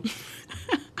 Fuck you.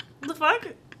 What the fuck?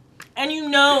 And you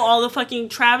know all the fucking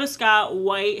Travis Scott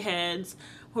white heads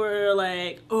who are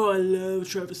like, oh, I love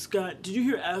Travis Scott. Did you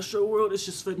hear Astroworld? It's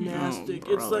just fantastic.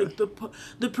 Oh, it's like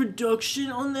the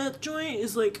production on that joint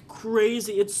is like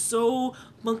crazy. It's so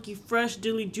funky, fresh,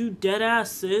 dilly do, dead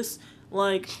ass sis.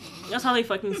 Like, that's how they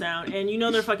fucking sound. And you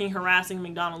know they're fucking harassing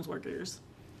McDonald's workers.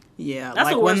 Yeah, that's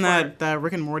like the worst when part. that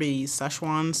Rick and Morty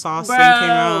Szechuan sauce thing came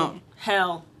out.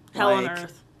 Hell like, on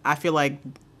earth. I feel like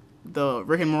the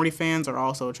Rick and Morty fans are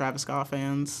also Travis Scott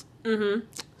fans. Mm-hmm.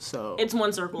 So it's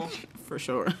one circle. For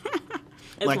sure.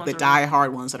 It's like the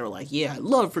die-hard ones that are like, yeah, I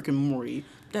love Rick and Morty.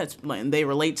 That's like, and they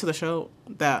relate to the show.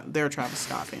 That they're Travis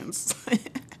Scott fans.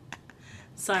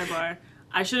 Sidebar.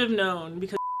 I should have known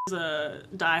because I was a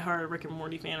die-hard Rick and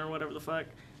Morty fan or whatever the fuck.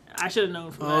 I should have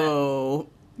known from that. Oh,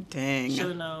 dang. Should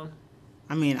have known.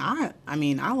 I mean, I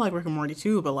like Rick and Morty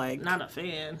too, but like not a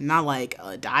fan. Not like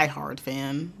a die-hard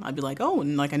fan. I'd be like, oh,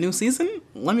 like a new season?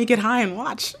 Let me get high and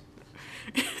watch.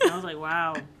 I was like,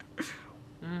 wow.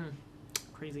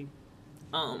 Crazy.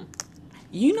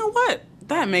 You know what?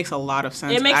 That makes a lot of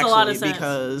sense. It makes actually, a lot of sense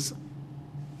because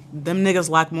them niggas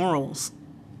lack morals.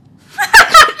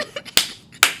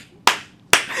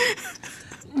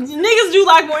 Niggas do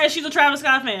lack morals, and she's a Travis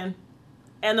Scott fan,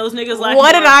 and those niggas lack.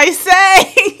 What did I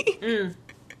say?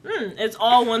 It's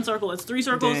all one circle. It's three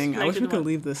circles. Dang, I wish we could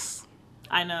leave this.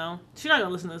 I know. She's not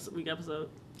gonna listen to this week episode.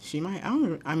 She might. I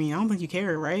don't think you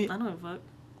care, right? I don't give a fuck.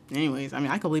 Anyways,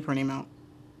 I could bleep her name out.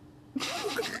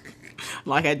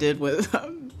 Like I did with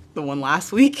the one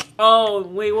last week. Oh,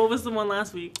 wait, what was the one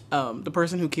last week? The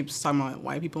person who keeps talking about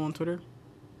white people on Twitter.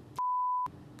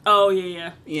 Oh,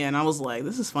 yeah. Yeah, and I was like,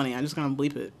 this is funny. I'm just gonna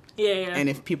bleep it. Yeah. And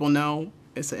if people know,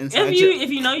 it's an inside joke. If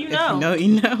you know, you know. If you know,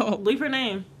 you know. Bleep her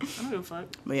name. I don't give a fuck.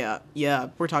 But yeah,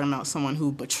 we're talking about someone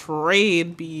who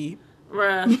betrayed B.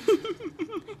 Bruh.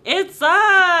 It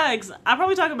sucks. I'll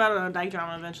probably talk about it on a Dyke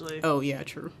Drama eventually. Oh, yeah,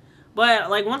 true. But,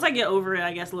 like, once I get over it,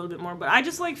 I guess a little bit more. But I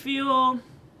just, like, feel...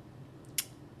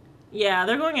 Yeah,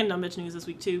 they're going in dumb bitch news this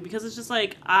week, too. Because it's just,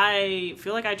 like, I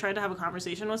feel like I tried to have a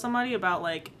conversation with somebody about,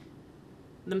 like,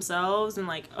 themselves. And,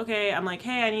 like, okay, I'm like,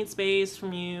 hey, I need space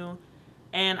from you.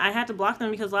 And I had to block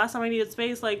them because last time I needed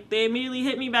space, like, they immediately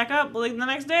hit me back up, like, the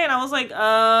next day. And I was like,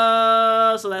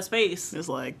 so that space. It's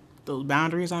like, those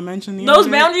boundaries I mentioned. Those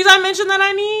boundaries I mentioned that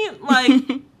I need? Like,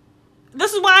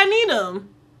 this is why I need them.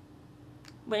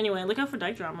 But anyway, look out for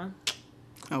Dyke Drama.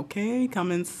 Okay,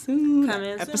 coming soon.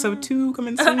 Episode 2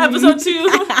 coming soon. Episode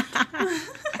 2.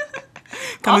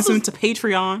 Coming soon to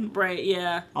Patreon. Right,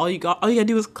 yeah. All you gotta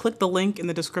do is click the link in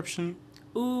the description.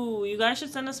 Ooh, you guys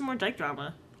should send us some more Dyke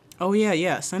Drama. Oh,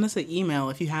 yeah. Send us an email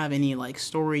if you have any, like,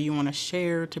 story you want to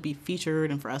share to be featured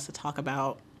and for us to talk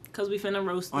about. Because we finna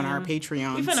roast on them. our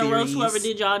Patreon We finna roast whoever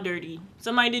did y'all dirty.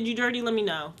 Somebody did you dirty, let me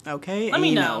know. Okay. Let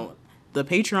me know. The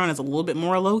Patreon is a little bit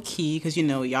more low-key because,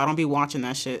 y'all don't be watching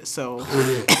that shit, so...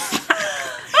 Niggas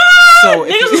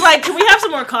was like, can we have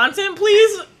some more content,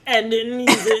 please? And didn't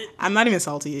use it. I'm not even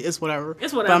salty. It's whatever.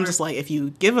 It's whatever. But I'm just like, if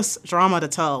you give us drama to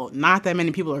tell, not that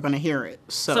many people are going to hear it.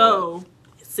 So,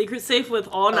 secret safe with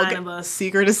all 9 of us.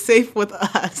 Secret is safe with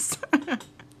us.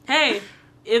 Hey,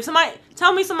 if somebody...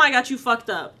 Tell me somebody got you fucked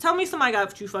up. Tell me somebody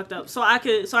got you fucked up so I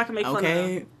can make fun of them.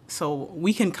 Okay, so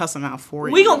we can cuss them out for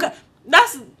you. We gonna...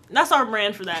 That's our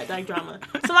brand for that, Dyke Drama.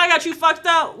 Somebody got you fucked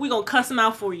up, we gonna cuss them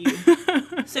out for you.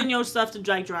 Send your stuff to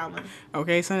Dyke Drama.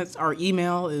 Okay, so our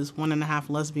email is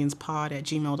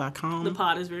 1.5lesbianspod@gmail.com. The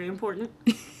pod is very important.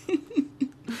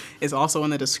 It's also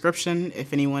in the description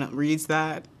if anyone reads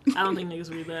that. I don't think niggas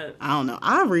read that. I don't know.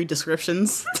 I read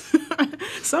descriptions.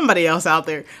 Somebody else out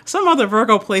there. Some other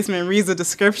Virgo placement reads the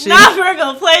description. Not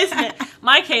Virgo placement.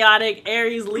 My chaotic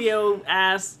Aries Leo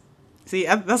ass. See,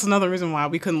 that's another reason why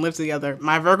we couldn't live together.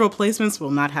 My Virgo placements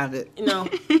will not have it. No.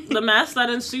 The mess that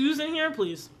ensues in here,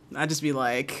 please. I'd just be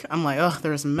like,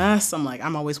 there's a mess.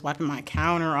 I'm always wiping my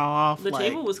counter off. The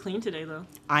table was clean today, though.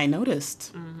 I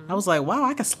noticed. Mm-hmm. I was like, wow,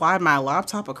 I can slide my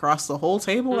laptop across the whole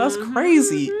table. That's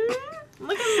crazy.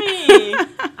 Look at me.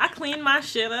 I cleaned my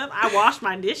shit up. I washed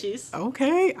my dishes.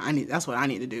 Okay. That's what I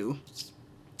need to do.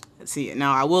 Let's see.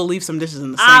 Now, I will leave some dishes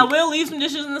in the sink. I will leave some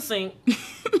dishes in the sink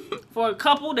for a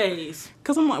couple days.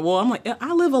 Because I'm like,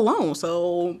 I live alone.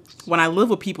 So when I live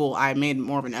with people, I made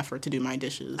more of an effort to do my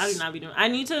dishes. I do not be doing. I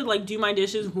need to do my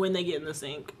dishes when they get in the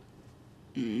sink.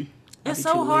 It's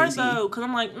so hard lazy. though, because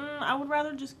I'm like, I would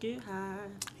rather just get high.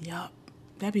 Yup.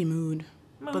 That'd be mood.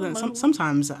 But then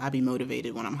sometimes I be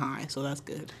motivated when I'm high, so that's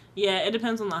good. Yeah, it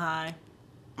depends on the high.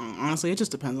 Honestly, it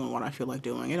just depends on what I feel like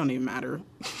doing. It don't even matter.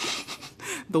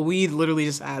 The weed literally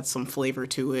just adds some flavor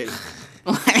to it.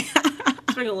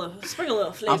 Sprinkle a little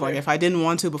flavor. I was like, if I didn't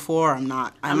want to before, I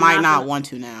might not want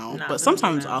to now. But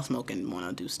sometimes I'll smoke and want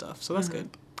to do stuff, so that's good.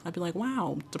 I'd be like,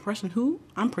 wow, depression who?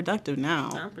 I'm productive now.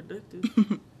 I'm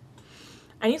productive.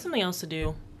 I need something else to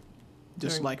do.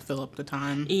 Just like fill up the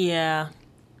time. Yeah.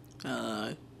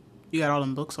 You got all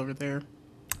them books over there.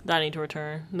 That I need to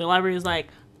return. The library is like,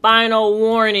 final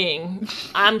warning.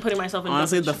 I'm putting myself in.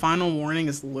 Honestly, the final warning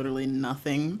is literally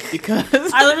nothing because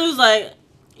I literally was like,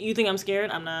 you think I'm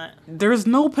scared? I'm not. There's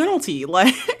no penalty,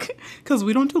 like, because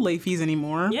we don't do late fees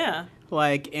anymore. Yeah.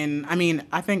 Like, and I mean,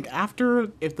 I think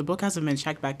if the book hasn't been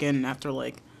checked back in after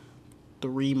like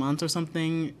 3 months or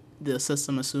something, the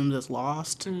system assumes it's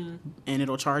lost and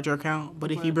it'll charge your account.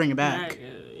 But if you bring it back,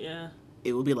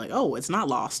 it will be like, oh, it's not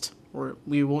lost, or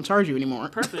we won't charge you anymore.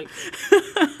 Perfect.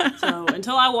 So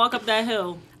until I walk up that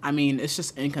hill. I mean, it's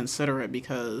just inconsiderate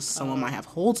because someone might have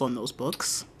holds on those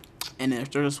books. And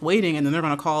if they're just waiting, and then they're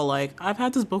going to call, like, I've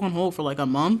had this book on hold for like a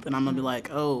month, and I'm going to be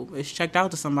like, oh, it's checked out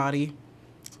to somebody.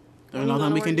 There's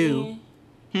nothing we can do.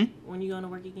 When you going to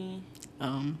work again?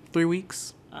 3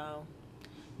 weeks. Oh.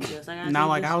 Yes, I got Not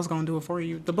like I was going to do it for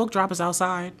you. The book drop is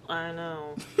outside. I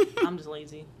know. I'm just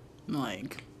lazy.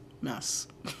 Like, mess.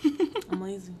 I'm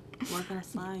lazy. What can I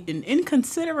say? An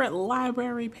inconsiderate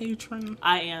library patron.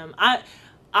 I am.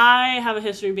 I have a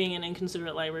history of being an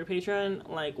inconsiderate library patron.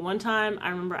 Like, one time, I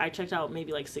remember I checked out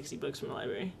maybe like 60 books from the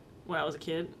library when I was a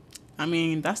kid. I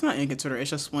mean, that's not inconsiderate. It's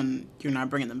just when you're not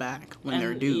bringing them back when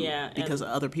they're due. Yeah, because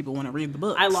other people want to read the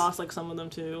books. I lost like some of them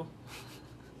too.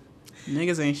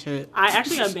 Niggas ain't shit. I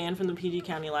actually got banned from the PG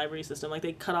County library system. Like,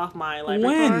 they cut off my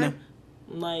library card.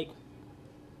 Like,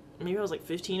 maybe I was like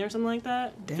 15 or something like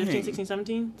that. Dang. 15, 16,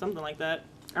 17, something like that.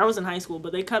 I was in high school,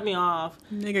 but they cut me off.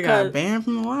 Nigga got banned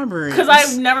from the library. Because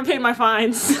I've never paid my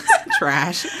fines.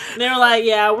 Trash. They were like,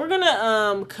 yeah, we're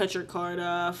gonna cut your card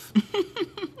off.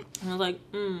 And I was like,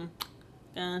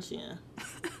 gotcha.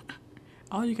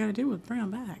 All you gotta do is bring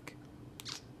them back.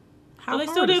 But they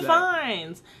still did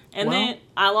fines. And then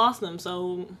I lost them,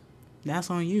 so... That's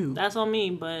on you. That's on me,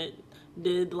 but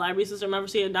did the library system ever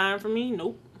see a dime from me?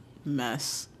 Nope.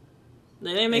 Mess.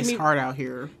 They didn't make it's hard out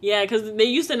here. Yeah, because they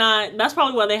used to not... That's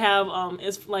probably why they have...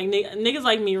 It's like niggas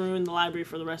like me ruined the library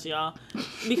for the rest of y'all.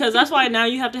 Because that's why now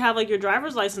you have to have like your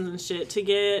driver's license and shit to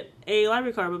get a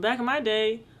library card. But back in my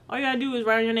day, all you gotta do is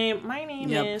write your name. My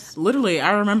name is... Literally,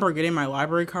 I remember getting my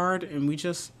library card and we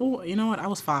just... Oh, you know what? I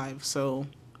was 5, so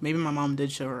maybe my mom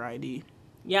did show her ID.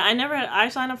 Yeah, I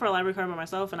signed up for a library card by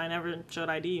myself and I never showed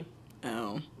ID.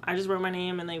 Oh. I just wrote my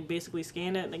name and they basically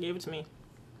scanned it and they gave it to me.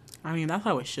 I mean, that's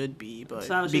how it should be,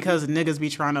 but because niggas be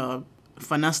trying to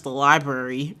finesse the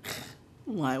library,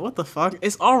 like, what the fuck?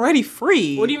 It's already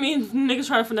free. What do you mean niggas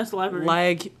trying to finesse the library?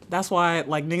 Like, that's why,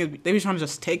 like, niggas, they be trying to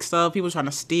just take stuff, people trying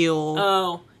to steal.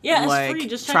 Oh. Yeah, like, it's free,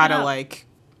 just check try it out. to,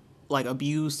 like,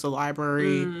 abuse the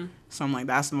library. Something like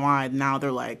that's why now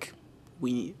they're like,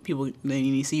 they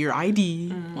need to see your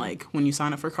ID, like, when you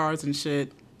sign up for cards and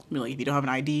shit. Be like, if you don't have an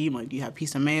ID, like, do you have a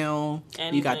piece of mail?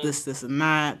 Anything. You got this, and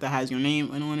that has your name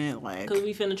on it, like. Because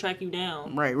we finna track you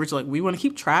down. Right, we're just like, we want to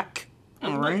keep track,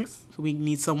 all right? So we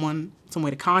need some way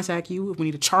to contact you if we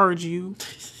need to charge you,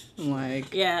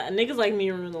 like. Yeah, niggas like me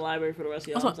ruin the library for the rest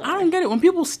of y'all. I don't get it. When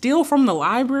people steal from the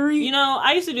library. You know,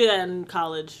 I used to do that in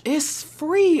college. It's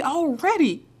free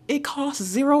already. It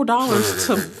costs $0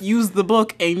 to use the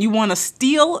book, and you want to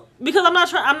steal? Because I'm not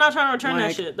trying to return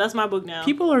that shit. That's my book now.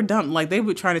 People are dumb. Like, they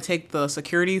would try to take the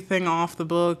security thing off the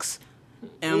books,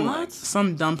 and like,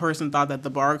 some dumb person thought that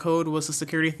the barcode was the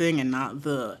security thing and not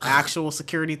the actual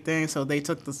security thing. So they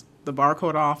took the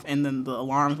barcode off, and then the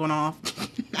alarms went off.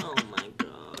 Oh my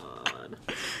god.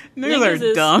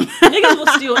 Niggas are dumb. Niggas will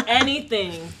steal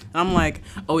anything. I'm like,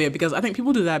 oh yeah, because I think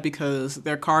people do that because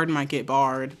their card might get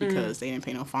barred because they didn't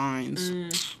pay no fines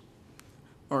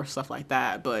or stuff like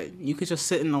that. But you could just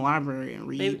sit in the library and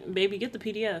read. Baby, get the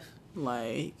PDF.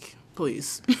 Like,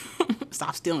 please,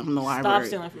 stop stealing from the library. Stop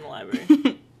stealing from the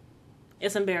library.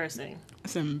 It's embarrassing.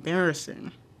 It's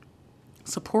embarrassing.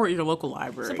 Support your local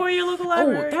library. Support your local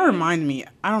library. Oh, that reminded me.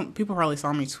 People probably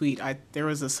saw me tweet. There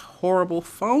was this horrible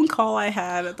phone call I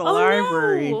had at the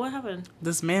library. No. What happened?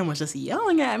 This man was just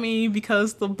yelling at me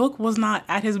because the book was not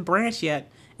at his branch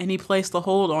yet, and he placed a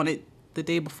hold on it the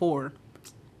day before.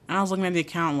 And I was looking at the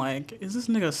account like, is this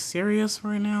nigga serious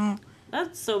right now?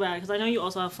 That's so bad because I know you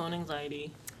also have phone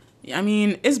anxiety. I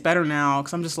mean, it's better now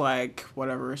because I'm just like,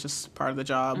 whatever. It's just part of the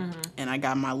job. And I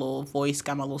got my little voice,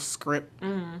 got my little script.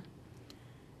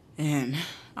 And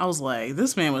I was like,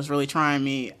 this man was really trying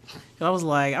me. I was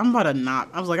like, I'm about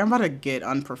to get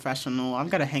unprofessional. I've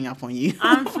got to hang up on you.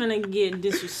 I'm finna get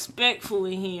disrespectful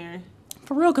in here.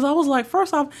 For real, because I was like,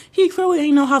 first off, he clearly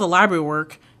ain't know how the library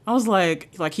work. I was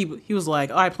like he was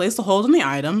like, oh, I placed a hold on the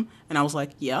item. And I was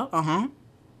like, yeah, And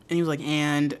he was like,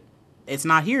 and it's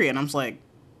not here yet. And I was like,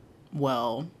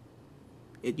 well,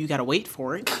 you gotta wait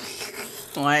for it.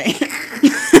 Like,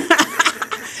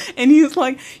 and he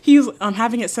was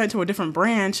having it sent to a different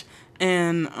branch,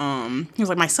 and he was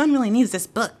like, my son really needs this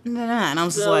book. And I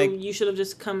was just like, you should have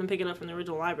just come and pick it up from the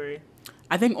original library.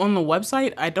 I think on the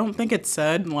website, I don't think it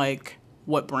said like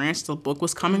what branch the book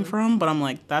was coming from, but I'm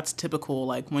like, that's typical.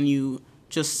 Like when you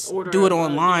just do it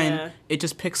online, it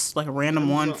just picks like a random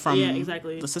one from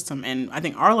the system. And I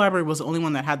think our library was the only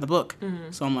one that had the book.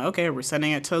 So I'm like, okay, we're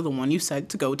sending it to the one you said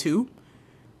to go to.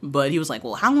 But he was like,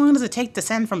 well, how long does it take to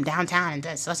send from downtown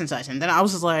and such and such? And then I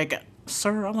was just like,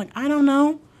 sir, I'm like, I don't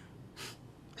know.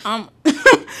 I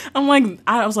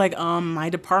was like, my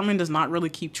department does not really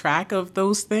keep track of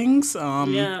those things.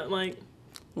 And I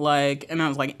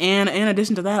was like, and in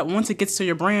addition to that, once it gets to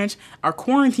your branch, our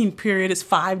quarantine period is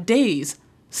 5 days.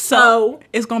 So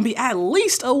it's going to be at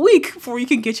least a week before you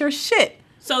can get your shit.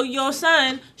 So your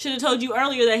son should have told you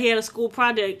earlier that he had a school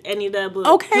project and needed that book.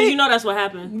 Okay. Because you know that's what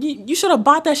happened. You should have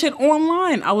bought that shit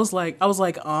online. I was like,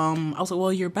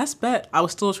 well, your best bet, I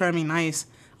was still trying to be nice.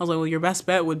 I was like, well, your best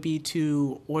bet would be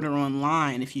to order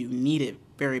online if you need it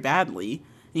very badly.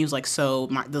 And he was like, so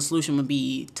the solution would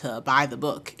be to buy the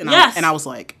book. And I was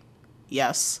like,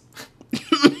 yes.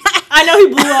 I know he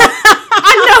blew up.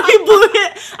 I know he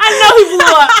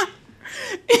blew up.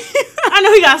 I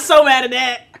know he got so mad at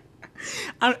that.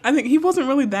 I think he wasn't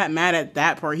really that mad at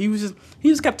that part. He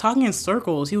just kept talking in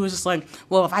circles. He was just like,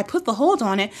 well, if I put the hold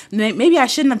on it, maybe I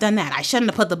shouldn't have done that. I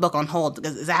shouldn't have put the book on hold.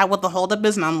 Is that what the hold up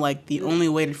is? And I'm like, the only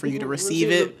way for you to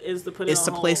receive it is to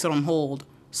place it on hold.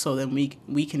 So then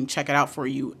we can check it out for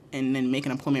you and then make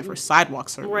an appointment for sidewalk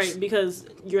service. Right, because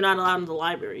you're not allowed in the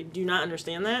library. Do you not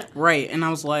understand that? Right, and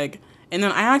I was like, and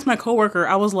then I asked my coworker,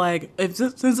 I was like,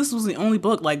 since this was the only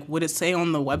book, like, would it say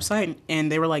on the website?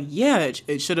 And they were like, yeah,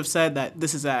 it should have said that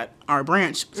this is at our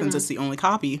branch since it's the only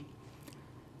copy.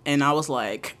 And I was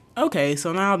like, okay,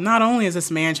 so now not only is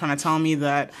this man trying to tell me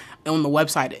that on the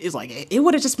website, it's like, it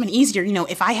would have just been easier,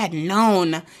 if I had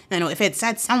known, if it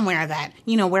said somewhere that,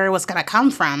 where it was going to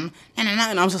come from. And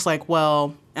I was just like,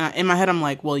 well, in my head, I'm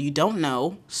like, well, you don't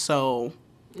know, so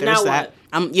there's now that.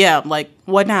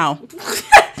 What now?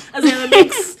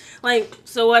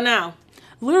 So what now?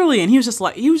 Literally, and he was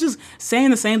just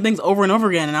saying the same things over and over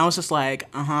again, and I was just like,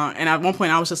 uh-huh. And at one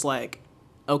point, I was just like,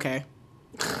 okay.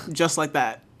 Just like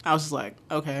that. I was just like,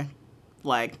 okay.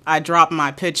 Like, I dropped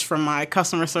my pitch from my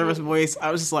customer service voice.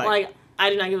 I was just like... I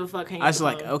did not give a fuck. I was just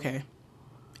like, okay.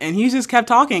 And he just kept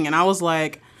talking, and I was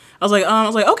like,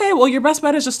 okay, well, your best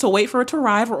bet is just to wait for it to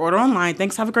arrive or order online.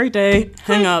 Thanks, have a great day.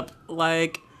 Hang up. I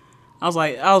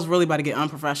was really about to get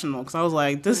unprofessional, because I was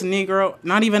like, this Negro,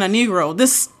 not even a Negro,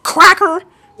 this cracker.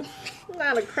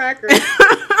 Not a cracker.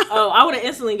 I would have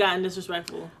instantly gotten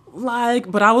disrespectful.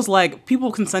 But I was like,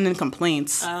 people can send in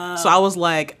complaints. So I was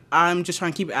like, I'm just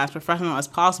trying to keep it as professional as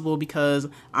possible, because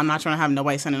I'm not trying to have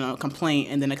nobody send in a complaint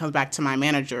and then it comes back to my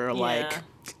manager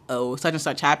oh, such and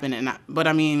such happened. But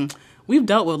I mean, we've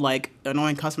dealt with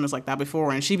annoying customers like that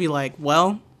before, and she'd be like,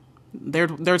 well, they're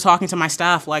talking to my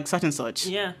staff like such and such.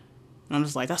 Yeah. And I'm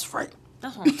just like, that's right.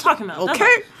 That's what I'm talking about.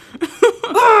 Okay.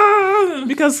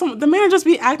 Because the managers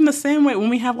be acting the same way when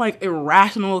we have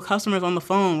irrational customers on the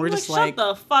phone. We're just shut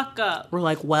the fuck up. We're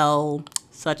like, well,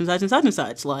 such and such and such and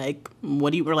such.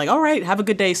 We're like, all right, have a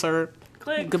good day, sir.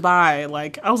 Click. Goodbye.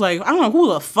 I was like, I don't know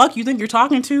who the fuck you think you're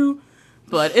talking to,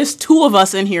 but it's two of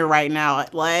us in here right now.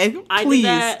 Please. I did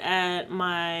that at when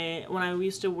I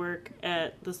used to work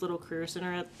at this little career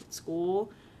center at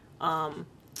school.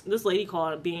 This lady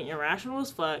called it being irrational as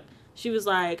fuck. She was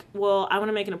like, well, I want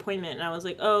to make an appointment. And I was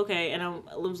like, oh, okay. And I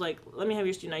was like, let me have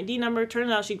your student ID number. Turns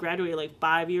out she graduated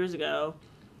 5 years ago.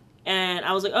 And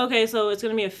I was like, okay, so it's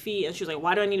going to be a fee. And she was like,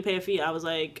 why do I need to pay a fee? I was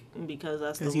like, because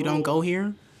that's the rules. Because you don't go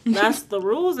here? That's the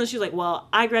rules. And she was like, well,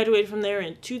 I graduated from there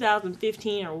in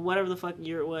 2015 or whatever the fuck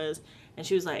year it was. And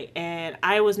she was like, and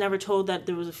I was never told that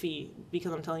there was a fee,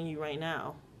 because I'm telling you right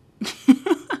now.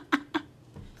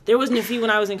 There wasn't a fee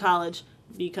when I was in college.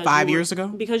 Because 5 years ago?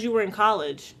 Because you were in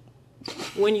college.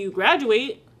 When you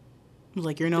graduate,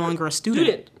 you're no longer a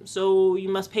student. So you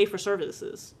must pay for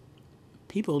services.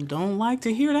 People don't like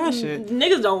to hear that shit.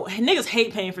 Niggas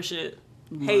hate paying for shit.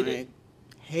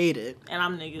 Hate it. And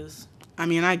I'm niggas. I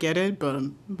mean, I get it, but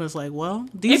it's like, well,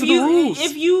 these are the rules.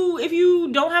 If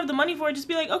you don't have the money for it, just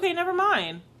be like, okay, never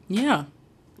mind. Yeah.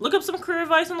 Look up some career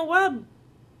advice on the web.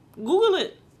 Google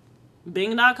it.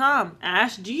 Bing.com.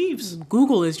 Ask Jeeves.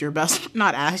 Google is your best.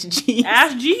 Not Ask Jeeves.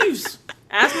 Ask Jeeves.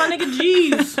 Ask my nigga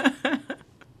Jeeves.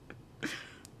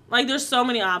 There's so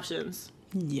many options.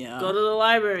 Yeah. Go to the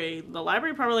library. The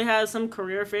library probably has some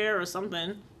career fair or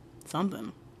something.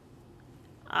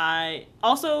 Why,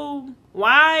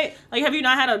 like, have you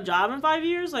not had a job in 5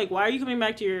 years? Like, why are you coming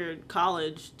back to your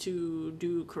college to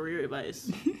do career advice?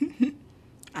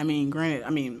 I mean, granted,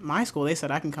 my school, they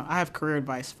said I have career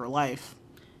advice for life.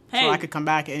 Hey, so I could come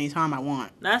back at any time I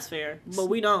want. That's fair, but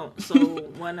we don't, so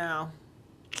what now?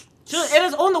 It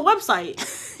is on the website,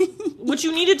 which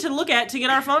you needed to look at to get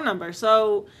our phone number,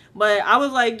 so... But I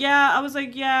was like, yeah.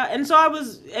 And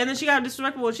then she got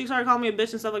disrespectful and she started calling me a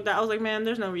bitch and stuff like that. I was like, man,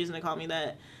 there's no reason to call me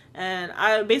that. And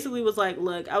I basically was like,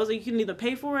 look, I was like, you can either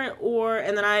pay for it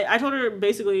and then I told her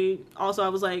basically, also, I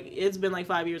was like, it's been like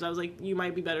 5 years. I was like, you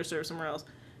might be better served somewhere else.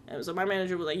 And so my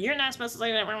manager was like, you're not supposed to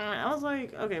say that. I was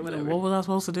like, okay, whatever. What was I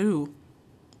supposed to do?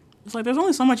 It's like, there's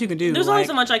only so much you can do. There's only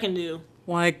so much I can do.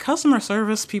 Like, customer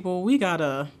service people, we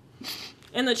gotta...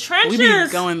 In the trenches! We be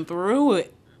going through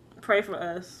it. Pray for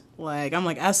us. Like, I'm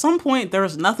like, at some point,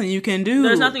 there's nothing you can do.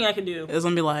 There's nothing I can do. It's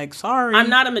gonna be like, sorry. I'm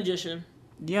not a magician.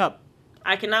 Yep.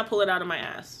 I cannot pull it out of my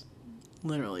ass.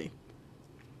 Literally.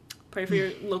 Pray for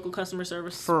your local customer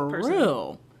service For person.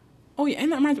 real. Oh, yeah,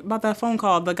 and that reminds me about that phone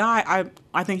call. The guy,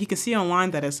 I think he could see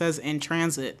online that it says in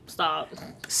transit. Stop.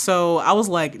 So I was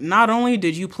like, not only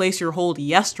did you place your hold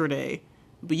yesterday,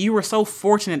 but you were so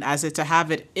fortunate as it to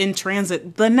have it in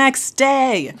transit the next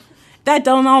day. That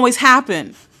don't always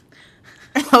happen.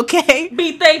 Okay?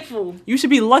 Be thankful. You should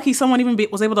be lucky someone even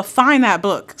was able to find that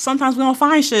book. Sometimes we don't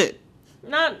find shit.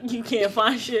 Not you can't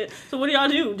find shit. So what do y'all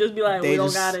do? Just be like, we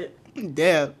don't got it.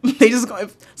 Yeah. They just go,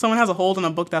 if someone has a hold on a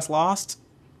book that's lost,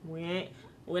 we're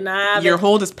not have your it.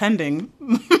 hold is pending.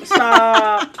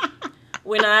 Stop.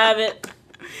 We're not have it.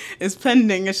 It's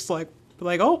pending. It's just like,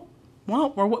 oh,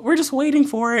 well, we're just waiting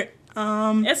for it.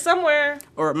 It's somewhere.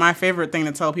 Or my favorite thing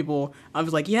to tell people, I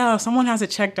was like, yeah, someone has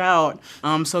it checked out.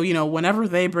 So, whenever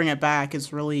they bring it back,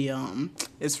 it's really on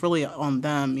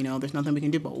them. There's nothing we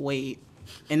can do but wait.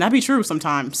 And that'd be true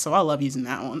sometimes. So I love using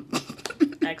that one.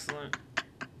 Excellent.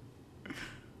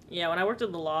 Yeah, when I worked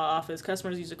at the law office,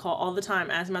 customers used to call all the time,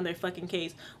 asking about their fucking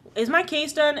case. Is my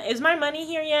case done? Is my money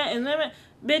here yet? And then,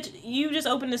 bitch, you just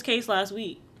opened this case last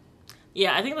week.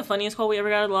 Yeah, I think the funniest call we ever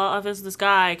got at the law office, this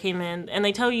guy came in, and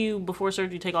they tell you before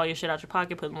surgery, take all your shit out your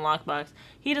pocket, put it in the lockbox.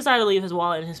 He decided to leave his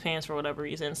wallet in his pants for whatever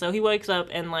reason. So he wakes up,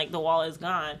 and, the wallet is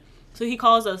gone. So he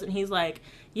calls us, and he's like,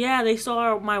 yeah, they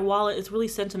saw my wallet. It's really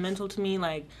sentimental to me,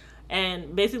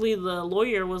 and basically the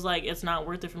lawyer was like, it's not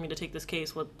worth it for me to take this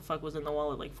case. What the fuck was in the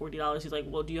wallet? $40. He's like,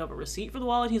 well, do you have a receipt for the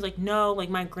wallet? He's like, no,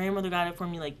 my grandmother got it for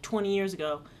me 20 years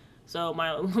ago. So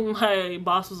my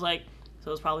boss was like,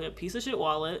 so it's probably a piece of shit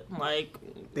wallet.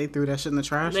 They threw that shit in the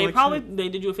trash. They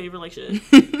did you a favor shit.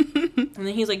 And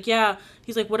then he's like, yeah.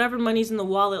 He's like, whatever money's in the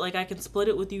wallet, I can split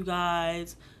it with you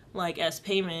guys, as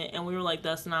payment. And we were like,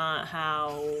 that's not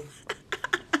how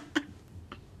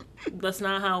we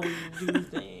do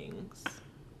things.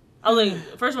 I was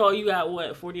like, first of all, you got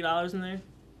what, $40 in there?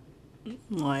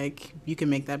 You can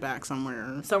make that back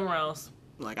somewhere. Somewhere else.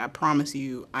 I promise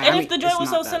you. If the joint was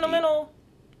so sentimental,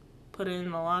 put it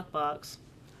in the lockbox.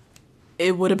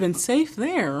 It would have been safe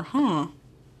there, huh?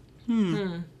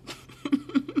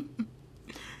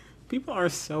 People are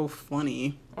so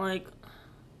funny.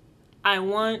 I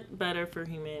want better for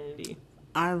humanity.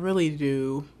 I really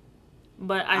do.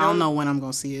 But I don't know when I'm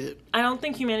going to see it. I don't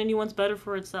think humanity wants better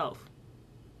for itself.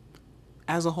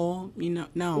 As a whole,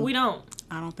 no. We don't.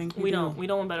 I don't think we don't. We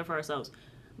don't want better for ourselves.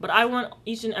 But I want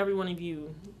each and every one of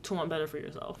you to want better for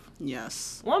yourself.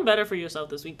 Yes. Want better for yourself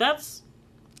this week. That's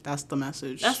the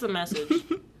message. That's the message.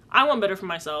 I want better for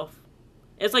myself.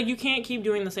 It's you can't keep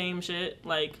doing the same shit.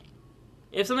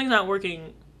 If something's not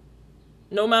working,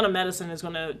 no amount of medicine is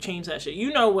gonna change that shit.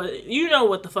 You know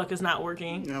what the fuck is not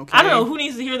working. Okay. I don't know who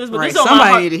needs to hear this, but right. This is on my heart.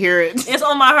 Somebody need to hear it. It's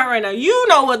on my heart right now. You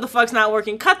know what the fuck's not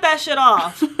working. Cut that shit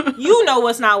off. You know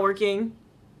what's not working.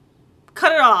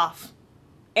 Cut it off.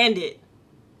 End it.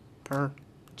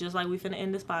 Just like we finna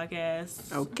end this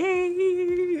podcast.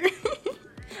 Okay.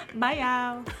 Bye,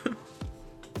 y'all.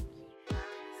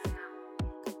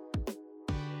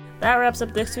 That wraps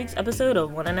up this week's episode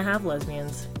of 1.5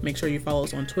 Lesbians. Make sure you follow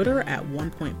us on Twitter at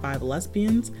 1.5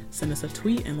 Lesbians. Send us a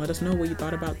tweet and let us know what you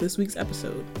thought about this week's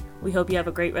episode. We hope you have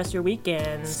a great rest of your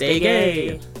weekend. Stay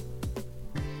gay.